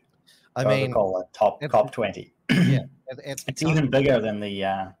 I mean, COP 20. Yeah, it's even bigger than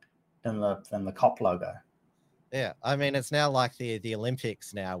the the COP logo. Yeah, I mean it's now like the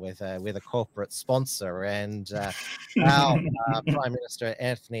Olympics now with a corporate sponsor, and our Prime Minister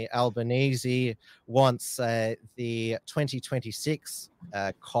Anthony Albanese wants the 2026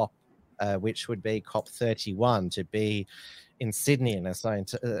 COP, which would be COP 31, to be in Sydney, and is going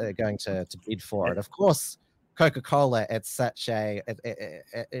to bid for it. Of course, Coca-Cola, it's such an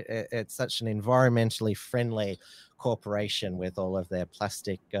environmentally friendly corporation with all of their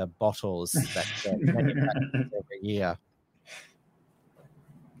plastic bottles that get manufactured every year.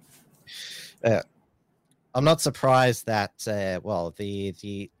 I'm not surprised that the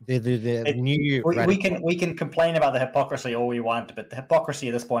new we can complain about the hypocrisy all we want, but the hypocrisy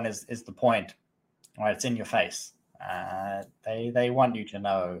at this point is the point. Right, it's in your face. They want you to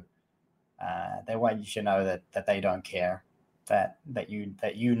know. They want you to know that they don't care. That you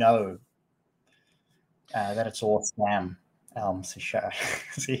know. That it's all scam.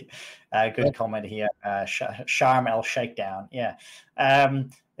 See, good comment here. Sharm El Shakedown. Yeah,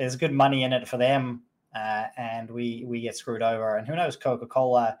 there's good money in it for them, and we get screwed over. And who knows?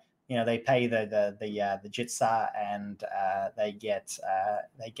 Coca-Cola, they pay the Jitsa, and they get a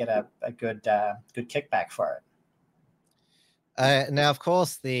good kickback for it. Now, of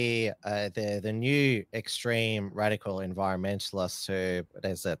course, the new extreme radical environmentalists who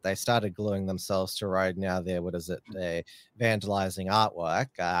they started gluing themselves to road. Now they're vandalizing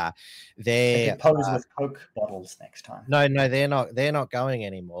artwork. They can pose with Coke bottles next time. No, they're not. They're not going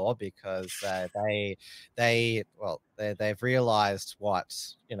anymore because they've realised what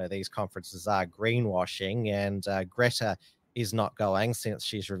these conferences are greenwashing, and Greta is not going, since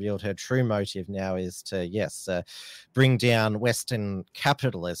she's revealed her true motive now is to bring down Western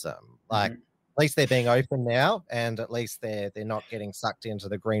capitalism. Like, at least they're being open now, and at least they're not getting sucked into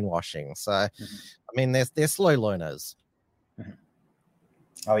the greenwashing. So, I mean, they're slow learners.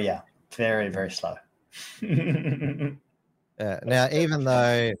 Oh yeah, very, very slow. Now, even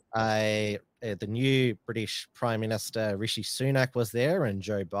though the new British Prime Minister Rishi Sunak was there and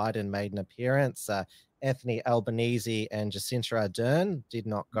Joe Biden made an appearance, Anthony Albanese and Jacinda Ardern did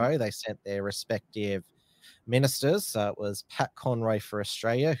not go. They sent their respective ministers. So it was Pat Conroy for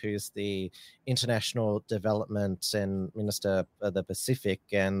Australia, who's the International Development and Minister of the Pacific,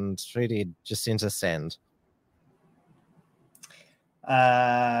 and who did Jacinda send?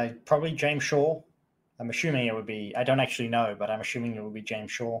 Probably James Shaw. I'm assuming it would be. I don't actually know, but I'm assuming it would be James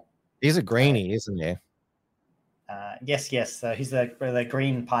Shaw. He's a Greenie, isn't he? Yes. He's the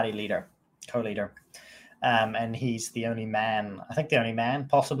Green Party leader, co-leader. And he's the only man, I think the only man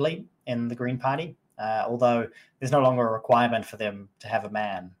possibly in the Green Party, although there's no longer a requirement for them to have a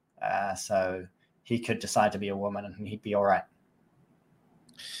man. So he could decide to be a woman and he'd be all right.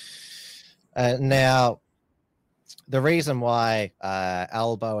 Now, the reason why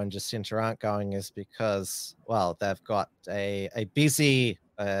Albo and Jacinda aren't going is because, well, they've got a busy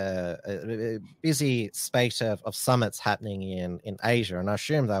spate of summits happening in Asia, and I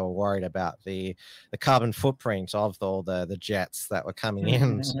assume they were worried about the carbon footprint of all the jets that were coming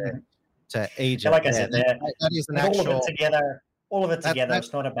in to Egypt. Like I said, that is an actual, all of it together.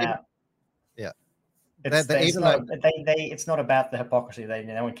 It's not about. Yeah. It's not about the hypocrisy. They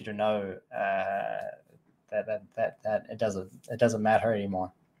want you to know that it doesn't matter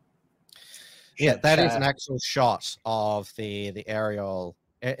anymore. Yeah, that is an actual shot of the aerial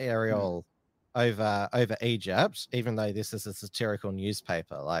over Egypt, even though this is a satirical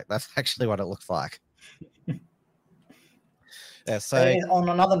newspaper. Like, that's actually what it looks like. Yeah, so on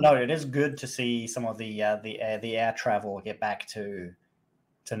another note, it is good to see some of the air travel get back to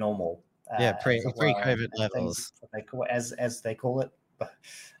normal. Pre-COVID levels, as they call it. But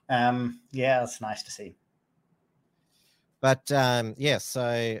yeah, it's nice to see. But so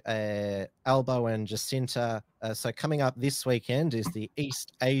Albo and Jacinda. So coming up this weekend is the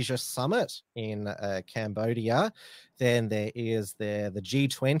East Asia Summit in Cambodia. Then there is the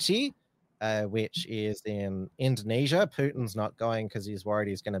G20, which is in Indonesia. Putin's not going because he's worried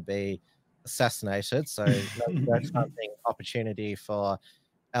he's going to be assassinated. So no opportunity for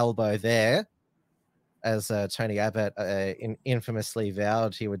Albo there, as Tony Abbott infamously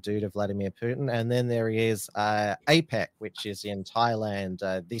vowed he would do to Vladimir Putin. And then there is APEC, which is in Thailand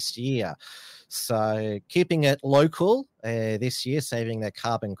this year. So keeping it local this year, saving their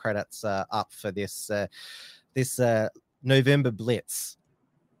carbon credits up for this November Blitz.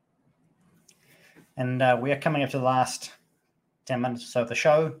 And we are coming up to the last 10 minutes or so of the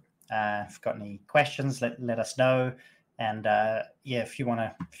show. If you've got any questions, let us know. And if you've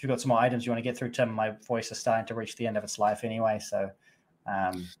got some more items you want to get through, Tim, my voice is starting to reach the end of its life anyway. So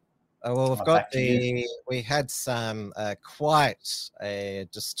Well, we've Back got to you. we had some quite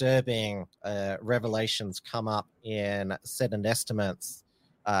disturbing revelations come up in Senate estimates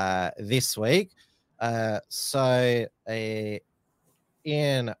this week.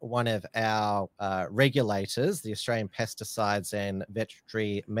 In one of our regulators, the Australian Pesticides and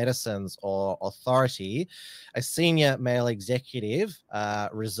Veterinary Medicines Authority, a senior male executive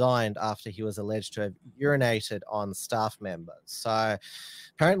resigned after he was alleged to have urinated on staff members. So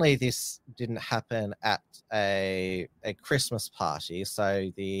apparently this didn't happen at a Christmas party.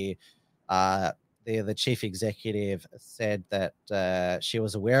 So the chief executive said that she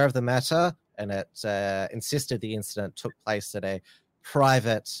was aware of the matter, and it insisted the incident took place at a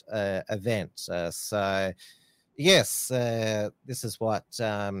private event. So yes, this is what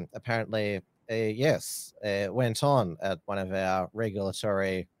apparently went on at one of our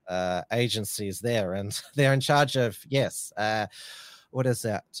regulatory agencies there, and they're in charge of what is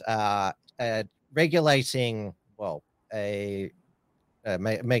that, regulating, well, making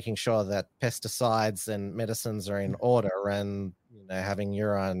sure that pesticides and medicines are in order, and having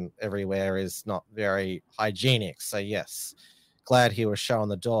urine everywhere is not very hygienic. So yes, glad he was shown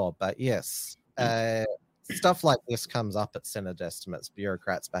the door. But yes, stuff like this comes up at Senate estimates,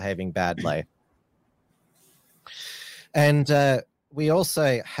 bureaucrats behaving badly. And we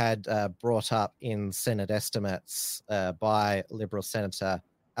also had brought up in Senate estimates by Liberal Senator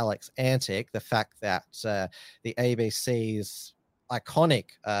Alex Antic the fact that the ABC's iconic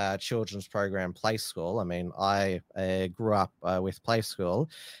children's program Play School, I mean, I grew up with Play School,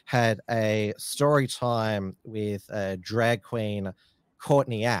 had a story time with drag queen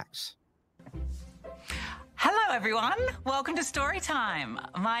Courtney Act. Hello everyone, welcome to Storytime.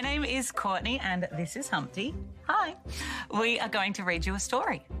 My name is Courtney and this is Humpty. Hi. We are going to read you a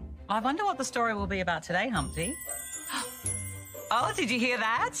story. I wonder what the story will be about today, Humpty. Oh, did you hear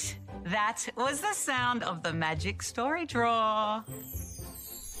that? That was the sound of the magic story drawer.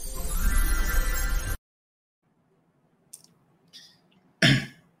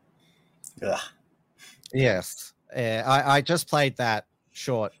 Ugh. Yes, I just played that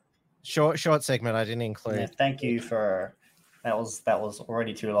short segment. I didn't include. Yeah, thank you for that. Was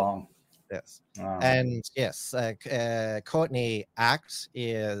already too long. Yes, and yes, Courtney Act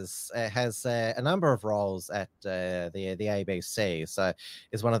has a number of roles at the ABC. So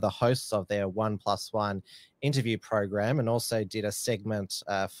is one of the hosts of their 1+1 interview program, and also did a segment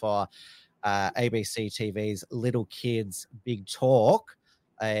for ABC TV's Little Kids Big Talk.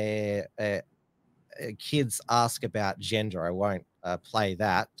 Kids ask about gender. I won't play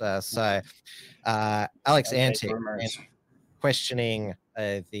that. Alex Antic questioning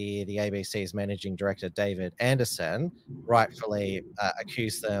the ABC's managing director David Anderson rightfully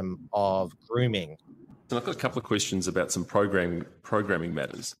accused them of grooming. So I've got a couple of questions about some programming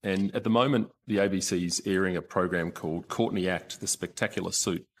matters. And at the moment, the ABC is airing a program called Courtney Act: The Spectacular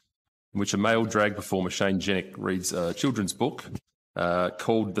Suit, in which a male drag performer, Shane Jenek, reads a children's book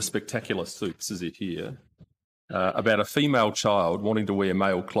called The Spectacular Suit, this is it here, about a female child wanting to wear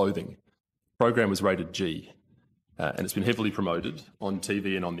male clothing. The program was rated G, and it's been heavily promoted on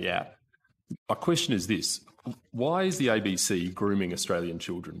TV and on the app. My question is this: why is the ABC grooming Australian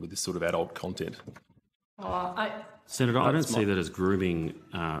children with this sort of adult content? Senator, I don't see that as grooming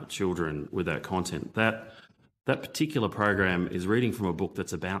children with that content. That particular program is reading from a book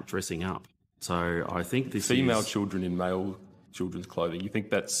that's about dressing up. So I think this female children in male children's clothing. You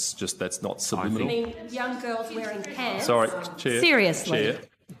think that's not subliminal? I mean, young girls wearing pants. Sorry, Chair. Seriously. Chair.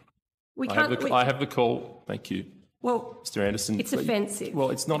 I have the call. Thank you. Well, Mr. Anderson. It's offensive.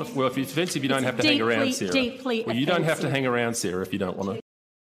 Well, it's not. Well, if it's offensive, you don't have to hang around, Sarah. Deeply well, you don't have to hang around, Sarah, if you don't want to.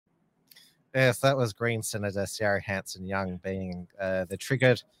 Yes, that was Green Senator Sarah Hanson-Young being the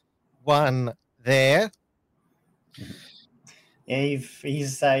triggered one there. Yeah,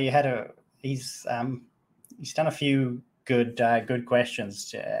 he's done a few good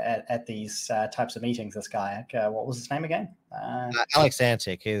questions at these types of meetings. This guy, what was his name again? Alex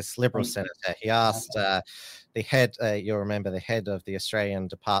Antic, his Liberal senator. He asked the head. You'll remember the head of the Australian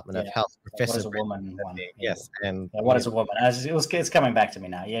Department of Health, Professor. What is a woman? Yes, and what is a woman? It's coming back to me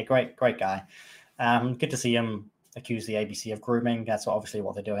now. Yeah, great guy. Good to see him accuse the ABC of grooming. That's obviously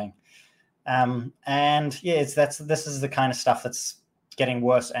what they're doing. And yeah, this is the kind of stuff that's getting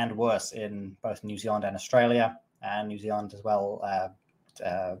worse and worse in both New Zealand and Australia. And New Zealand as well,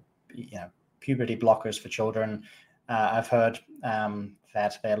 puberty blockers for children. I've heard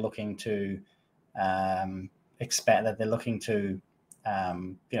that they're looking to expand. That they're looking to,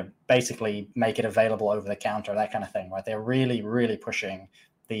 basically make it available over the counter, that kind of thing. Right? They're really, really pushing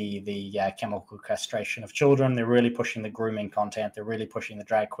the chemical castration of children. They're really pushing the grooming content. They're really pushing the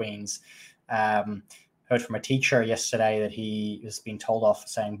drag queens. Heard from a teacher yesterday that he has been told off for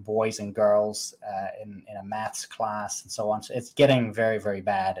saying boys and girls in a maths class and so on. So it's getting very, very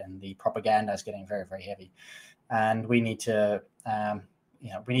bad, and the propaganda is getting very, very heavy. And we need to,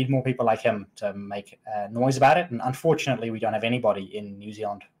 we need more people like him to make noise about it. And unfortunately, we don't have anybody in New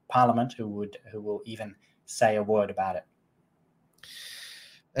Zealand Parliament who will even say a word about it.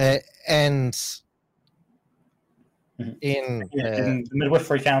 And in the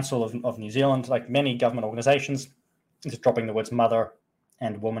Midwifery Council of New Zealand, like many government organisations, is dropping the words mother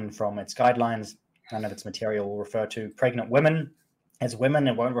and woman from its guidelines. None of its material will refer to pregnant women as women.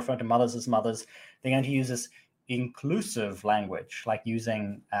 It won't refer to mothers as mothers. They're going to use this inclusive language, like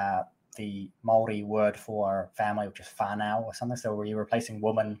using the Māori word for family, which is whānau or something. So we're replacing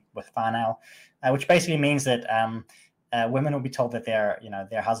woman with whānau, which basically means that women will be told that their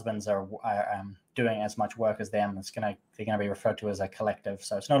husbands are doing as much work as them. They're going to be referred to as a collective.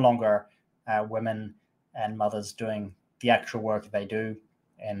 So it's no longer women and mothers doing the actual work they do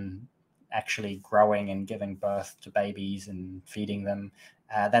in actually growing and giving birth to babies and feeding them.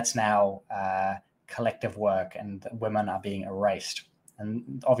 That's now collective work, and women are being erased,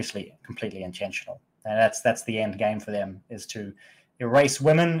 and obviously completely intentional. And that's the end game for them, is to erase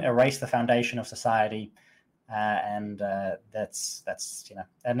women, erase the foundation of society. And that's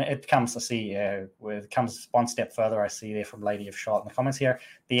and it comes to see it comes one step further. I see there from Lady of Shot in the comments here.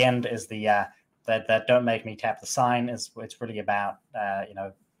 The end is the that don't make me tap the sign. It's really about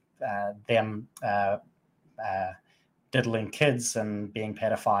them diddling kids and being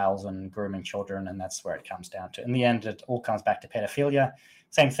pedophiles and grooming children, and that's where it comes down to. In the end, it all comes back to pedophilia.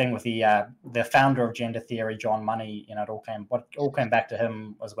 Same thing with the founder of gender theory, John Money. It all came back to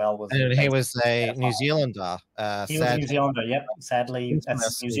him as well. And he was a New Zealander. He was a New Zealander. Yep. Sadly,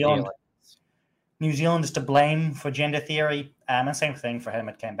 that's New Zealand. New Zealand is to blame for gender theory. And same thing for him.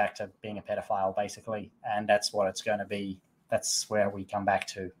 It came back to being a pedophile, basically, and that's what it's going to be. That's where we come back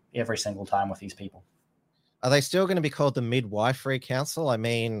to every single time with these people. Are they still going to be called the Midwifery Council? I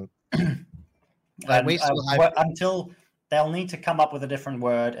mean, until they'll need to come up with a different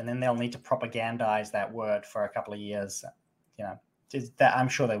word, and then they'll need to propagandize that word for a couple of years. I'm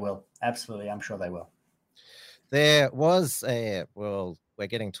sure they will. Absolutely, I'm sure they will. There was we're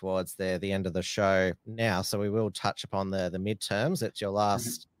getting towards the end of the show now, so we will touch upon the midterms. It's your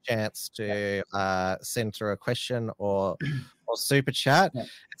last chance to send through a question or super chat. Yeah.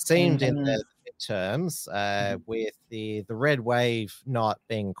 It seemed in the midterms with the red wave not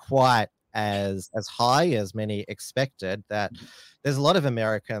being quite as high as many expected, that there's a lot of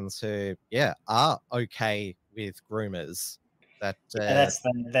Americans who are okay with groomers. That's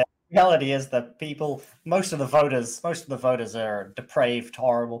the reality is that most of the voters are depraved,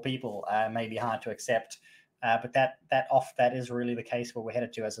 horrible people. May be hard to accept, but that is really the case where we're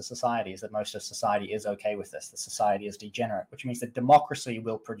headed to as a society, is that most of society is okay with this. The society is degenerate, which means that democracy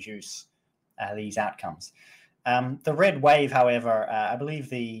will produce these outcomes. The red wave, however, I believe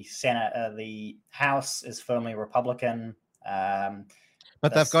the the House is firmly Republican.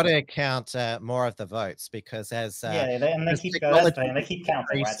 But they've got to count more of the votes, because they keep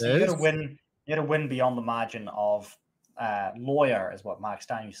counting, right? So you got to win beyond the margin of lawyer, is what Mark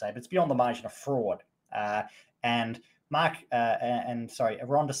Stein used to say, but it's beyond the margin of fraud. And Ron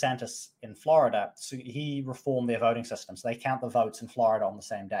DeSantis in Florida, so he reformed their voting system, so they count the votes in Florida on the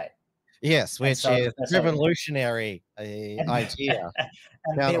same day. Yes, which is a revolutionary idea.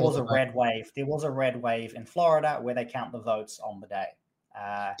 And there was a red wave. There was a red wave in Florida where they count the votes on the day.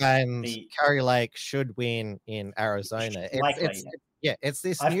 And Kari Lake should win in Arizona. It's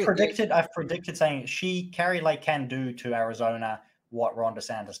this. I've predicted saying Kari Lake can do to Arizona what Ron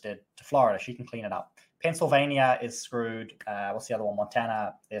DeSantis did to Florida. She can clean it up. Pennsylvania is screwed. What's the other one?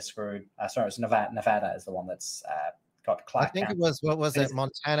 Montana, they're screwed. Sorry, it's Nevada is the one that's got Clark. I think it was. What was it?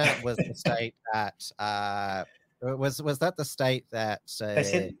 Montana was the state that was that the state that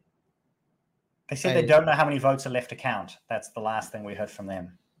they said they don't know how many votes are left to count. That's the last thing we heard from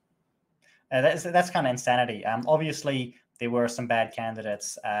them. That's kind of insanity. Obviously, there were some bad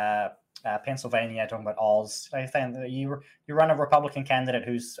candidates. Pennsylvania, talking about Oz. I think you run a Republican candidate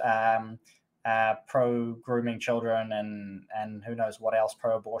who's pro grooming children and who knows what else,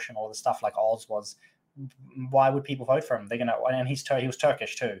 pro abortion, all the stuff like Oz was. Why would people vote for him? They're gonna, and he was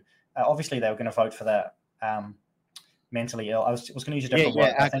Turkish too. Obviously, they were going to vote for the mentally ill. I was going to use a different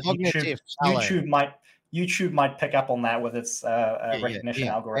word. I think YouTube might pick up on that with its recognition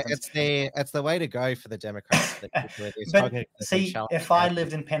algorithms. It's the way to go for the Democrats. But see, if I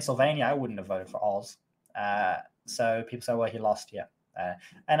lived in Pennsylvania, I wouldn't have voted for Oz. So people say, well, he lost. Yeah,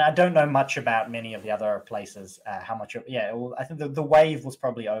 And I don't know much about many of the other places. How much? I think the wave was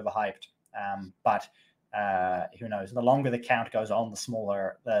probably overhyped. But who knows? The longer the count goes on, the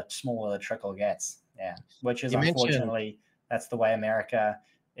smaller the trickle gets. Yeah, which is unfortunately that's the way America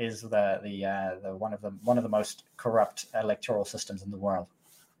is. The one of the most corrupt electoral systems in the world.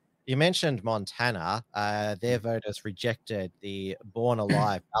 You mentioned Montana. Their voters rejected the Born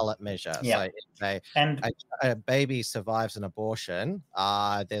Alive ballot measure. Yeah. So if a baby survives an abortion,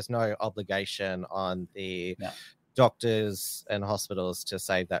 there's no obligation on the doctors and hospitals to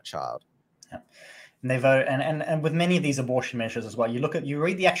save that child. Yeah. And they vote, and with many of these abortion measures as well, you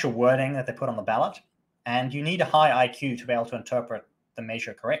read the actual wording that they put on the ballot, and you need a high IQ to be able to interpret the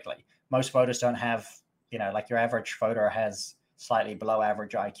measure correctly. Most voters don't have, like your average voter has slightly below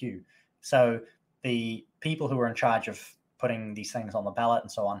average IQ. So the people who are in charge of putting these things on the ballot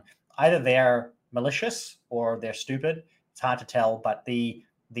and so on, either they're malicious or they're stupid. It's hard to tell, but the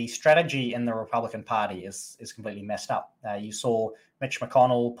strategy in the Republican Party is completely messed up. You saw Mitch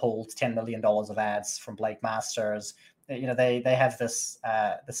McConnell pulled $10 million of ads from Blake Masters. They have this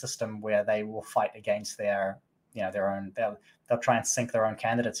the system where they will fight against their own. They'll try and sink their own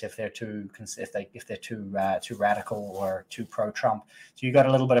candidates if they're too radical or too pro-Trump. So you got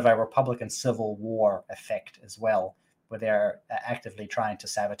a little bit of a Republican Civil War effect as well, where they're actively trying to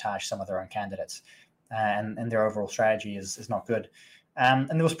sabotage some of their own candidates, and their overall strategy is not good. And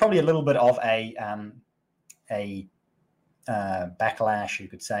there was probably a little bit of a backlash, you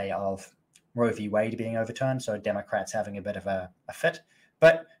could say, of Roe v. Wade being overturned. So Democrats having a bit of a fit,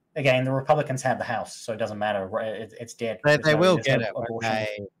 but again, the Republicans have the House, so it doesn't matter. It's dead. They will get it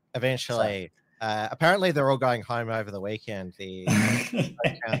eventually. So. Apparently, they're all going home over the weekend. The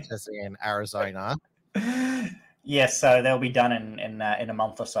counters in Arizona. Yes, so they'll be done in a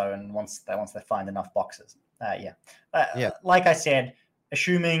month or so, and once they find enough boxes. Like I said,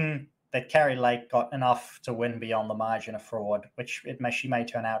 assuming that Carrie Lake got enough to win beyond the margin of fraud, which she may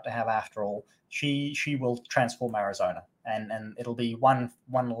turn out to have after all, she will transform Arizona, and it'll be one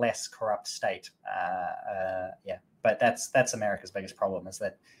less corrupt state. But that's America's biggest problem, is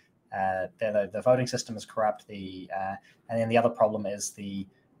that the voting system is corrupt. And then the other problem is the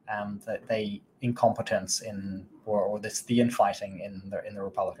incompetence the infighting in the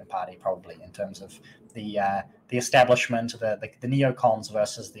Republican Party, probably, in terms of the establishment, the neocons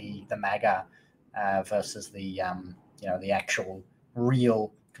versus the MAGA versus the actual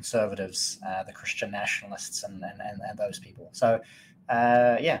real conservatives, the Christian nationalists and those people. So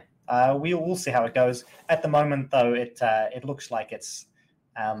we'll see how it goes. At the moment, though, it looks like it's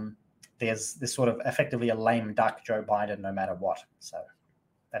there's this sort of effectively a lame duck Joe Biden no matter what. So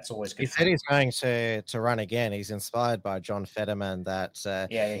that's always good. He said he's going to run again. He's inspired by John Fetterman that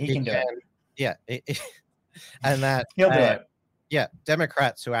he can do it. Yeah, and that he'll do it. Yeah,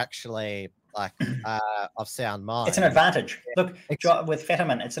 Democrats who actually of sound mind. It's an advantage. Look, with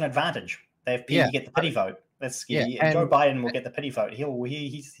Fetterman, it's an advantage. You get the pity vote. Joe Biden will get the pity vote.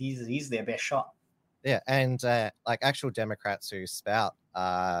 He's their best shot. Yeah, and actual Democrats who spout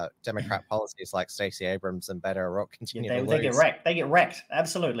Democrat policies like Stacey Abrams and Beto O'Rourke continue to lose. They get wrecked. They get wrecked.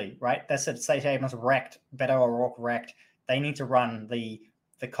 Absolutely, right? That's it. Stacey Abrams wrecked. Beto O'Rourke wrecked. They need to run the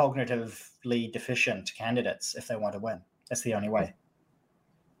cognitively deficient candidates if they want to win. That's the only way.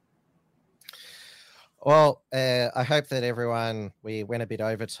 Well, I hope that we went a bit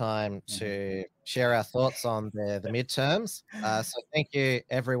over time to share our thoughts on the midterms. So thank you,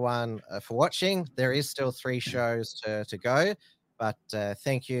 everyone, for watching. There is still 3 shows to go, but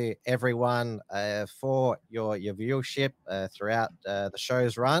thank you, everyone, for your viewership throughout the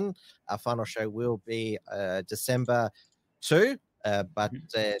show's run. Our final show will be December 2. But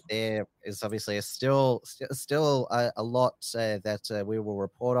there is obviously still a lot that we will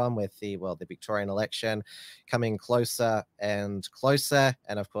report on with the Victorian election coming closer and closer,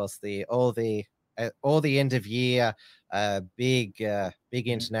 and of course all the end of year big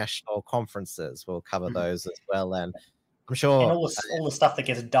international conferences. We'll cover those as well, and I'm sure and all the stuff that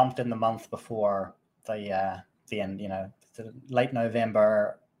gets dumped in the month before the end. Late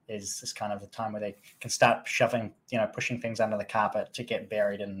November is kind of the time where they can start pushing things under the carpet to get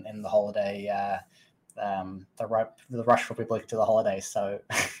buried in the holiday, the rush for people to the holidays. So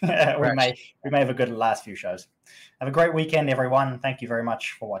we may have a good last few shows. Have a great weekend, everyone. Thank you very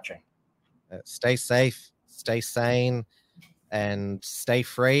much for watching. Stay safe, stay sane, and stay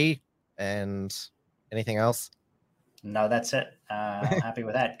free. And anything else? No, that's it. I'm happy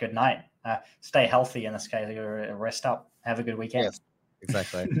with that. Good night. Stay healthy in this case. Rest up. Have a good weekend. Yes.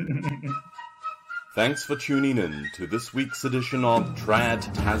 Exactly. Thanks for tuning in to this week's edition of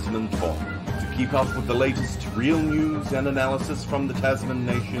Trad Tasman Talk. To keep keep up with the latest real news and analysis from the Tasman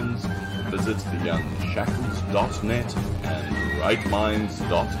nations, visit theunshackled.net and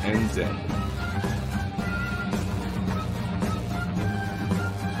rightminds.nz.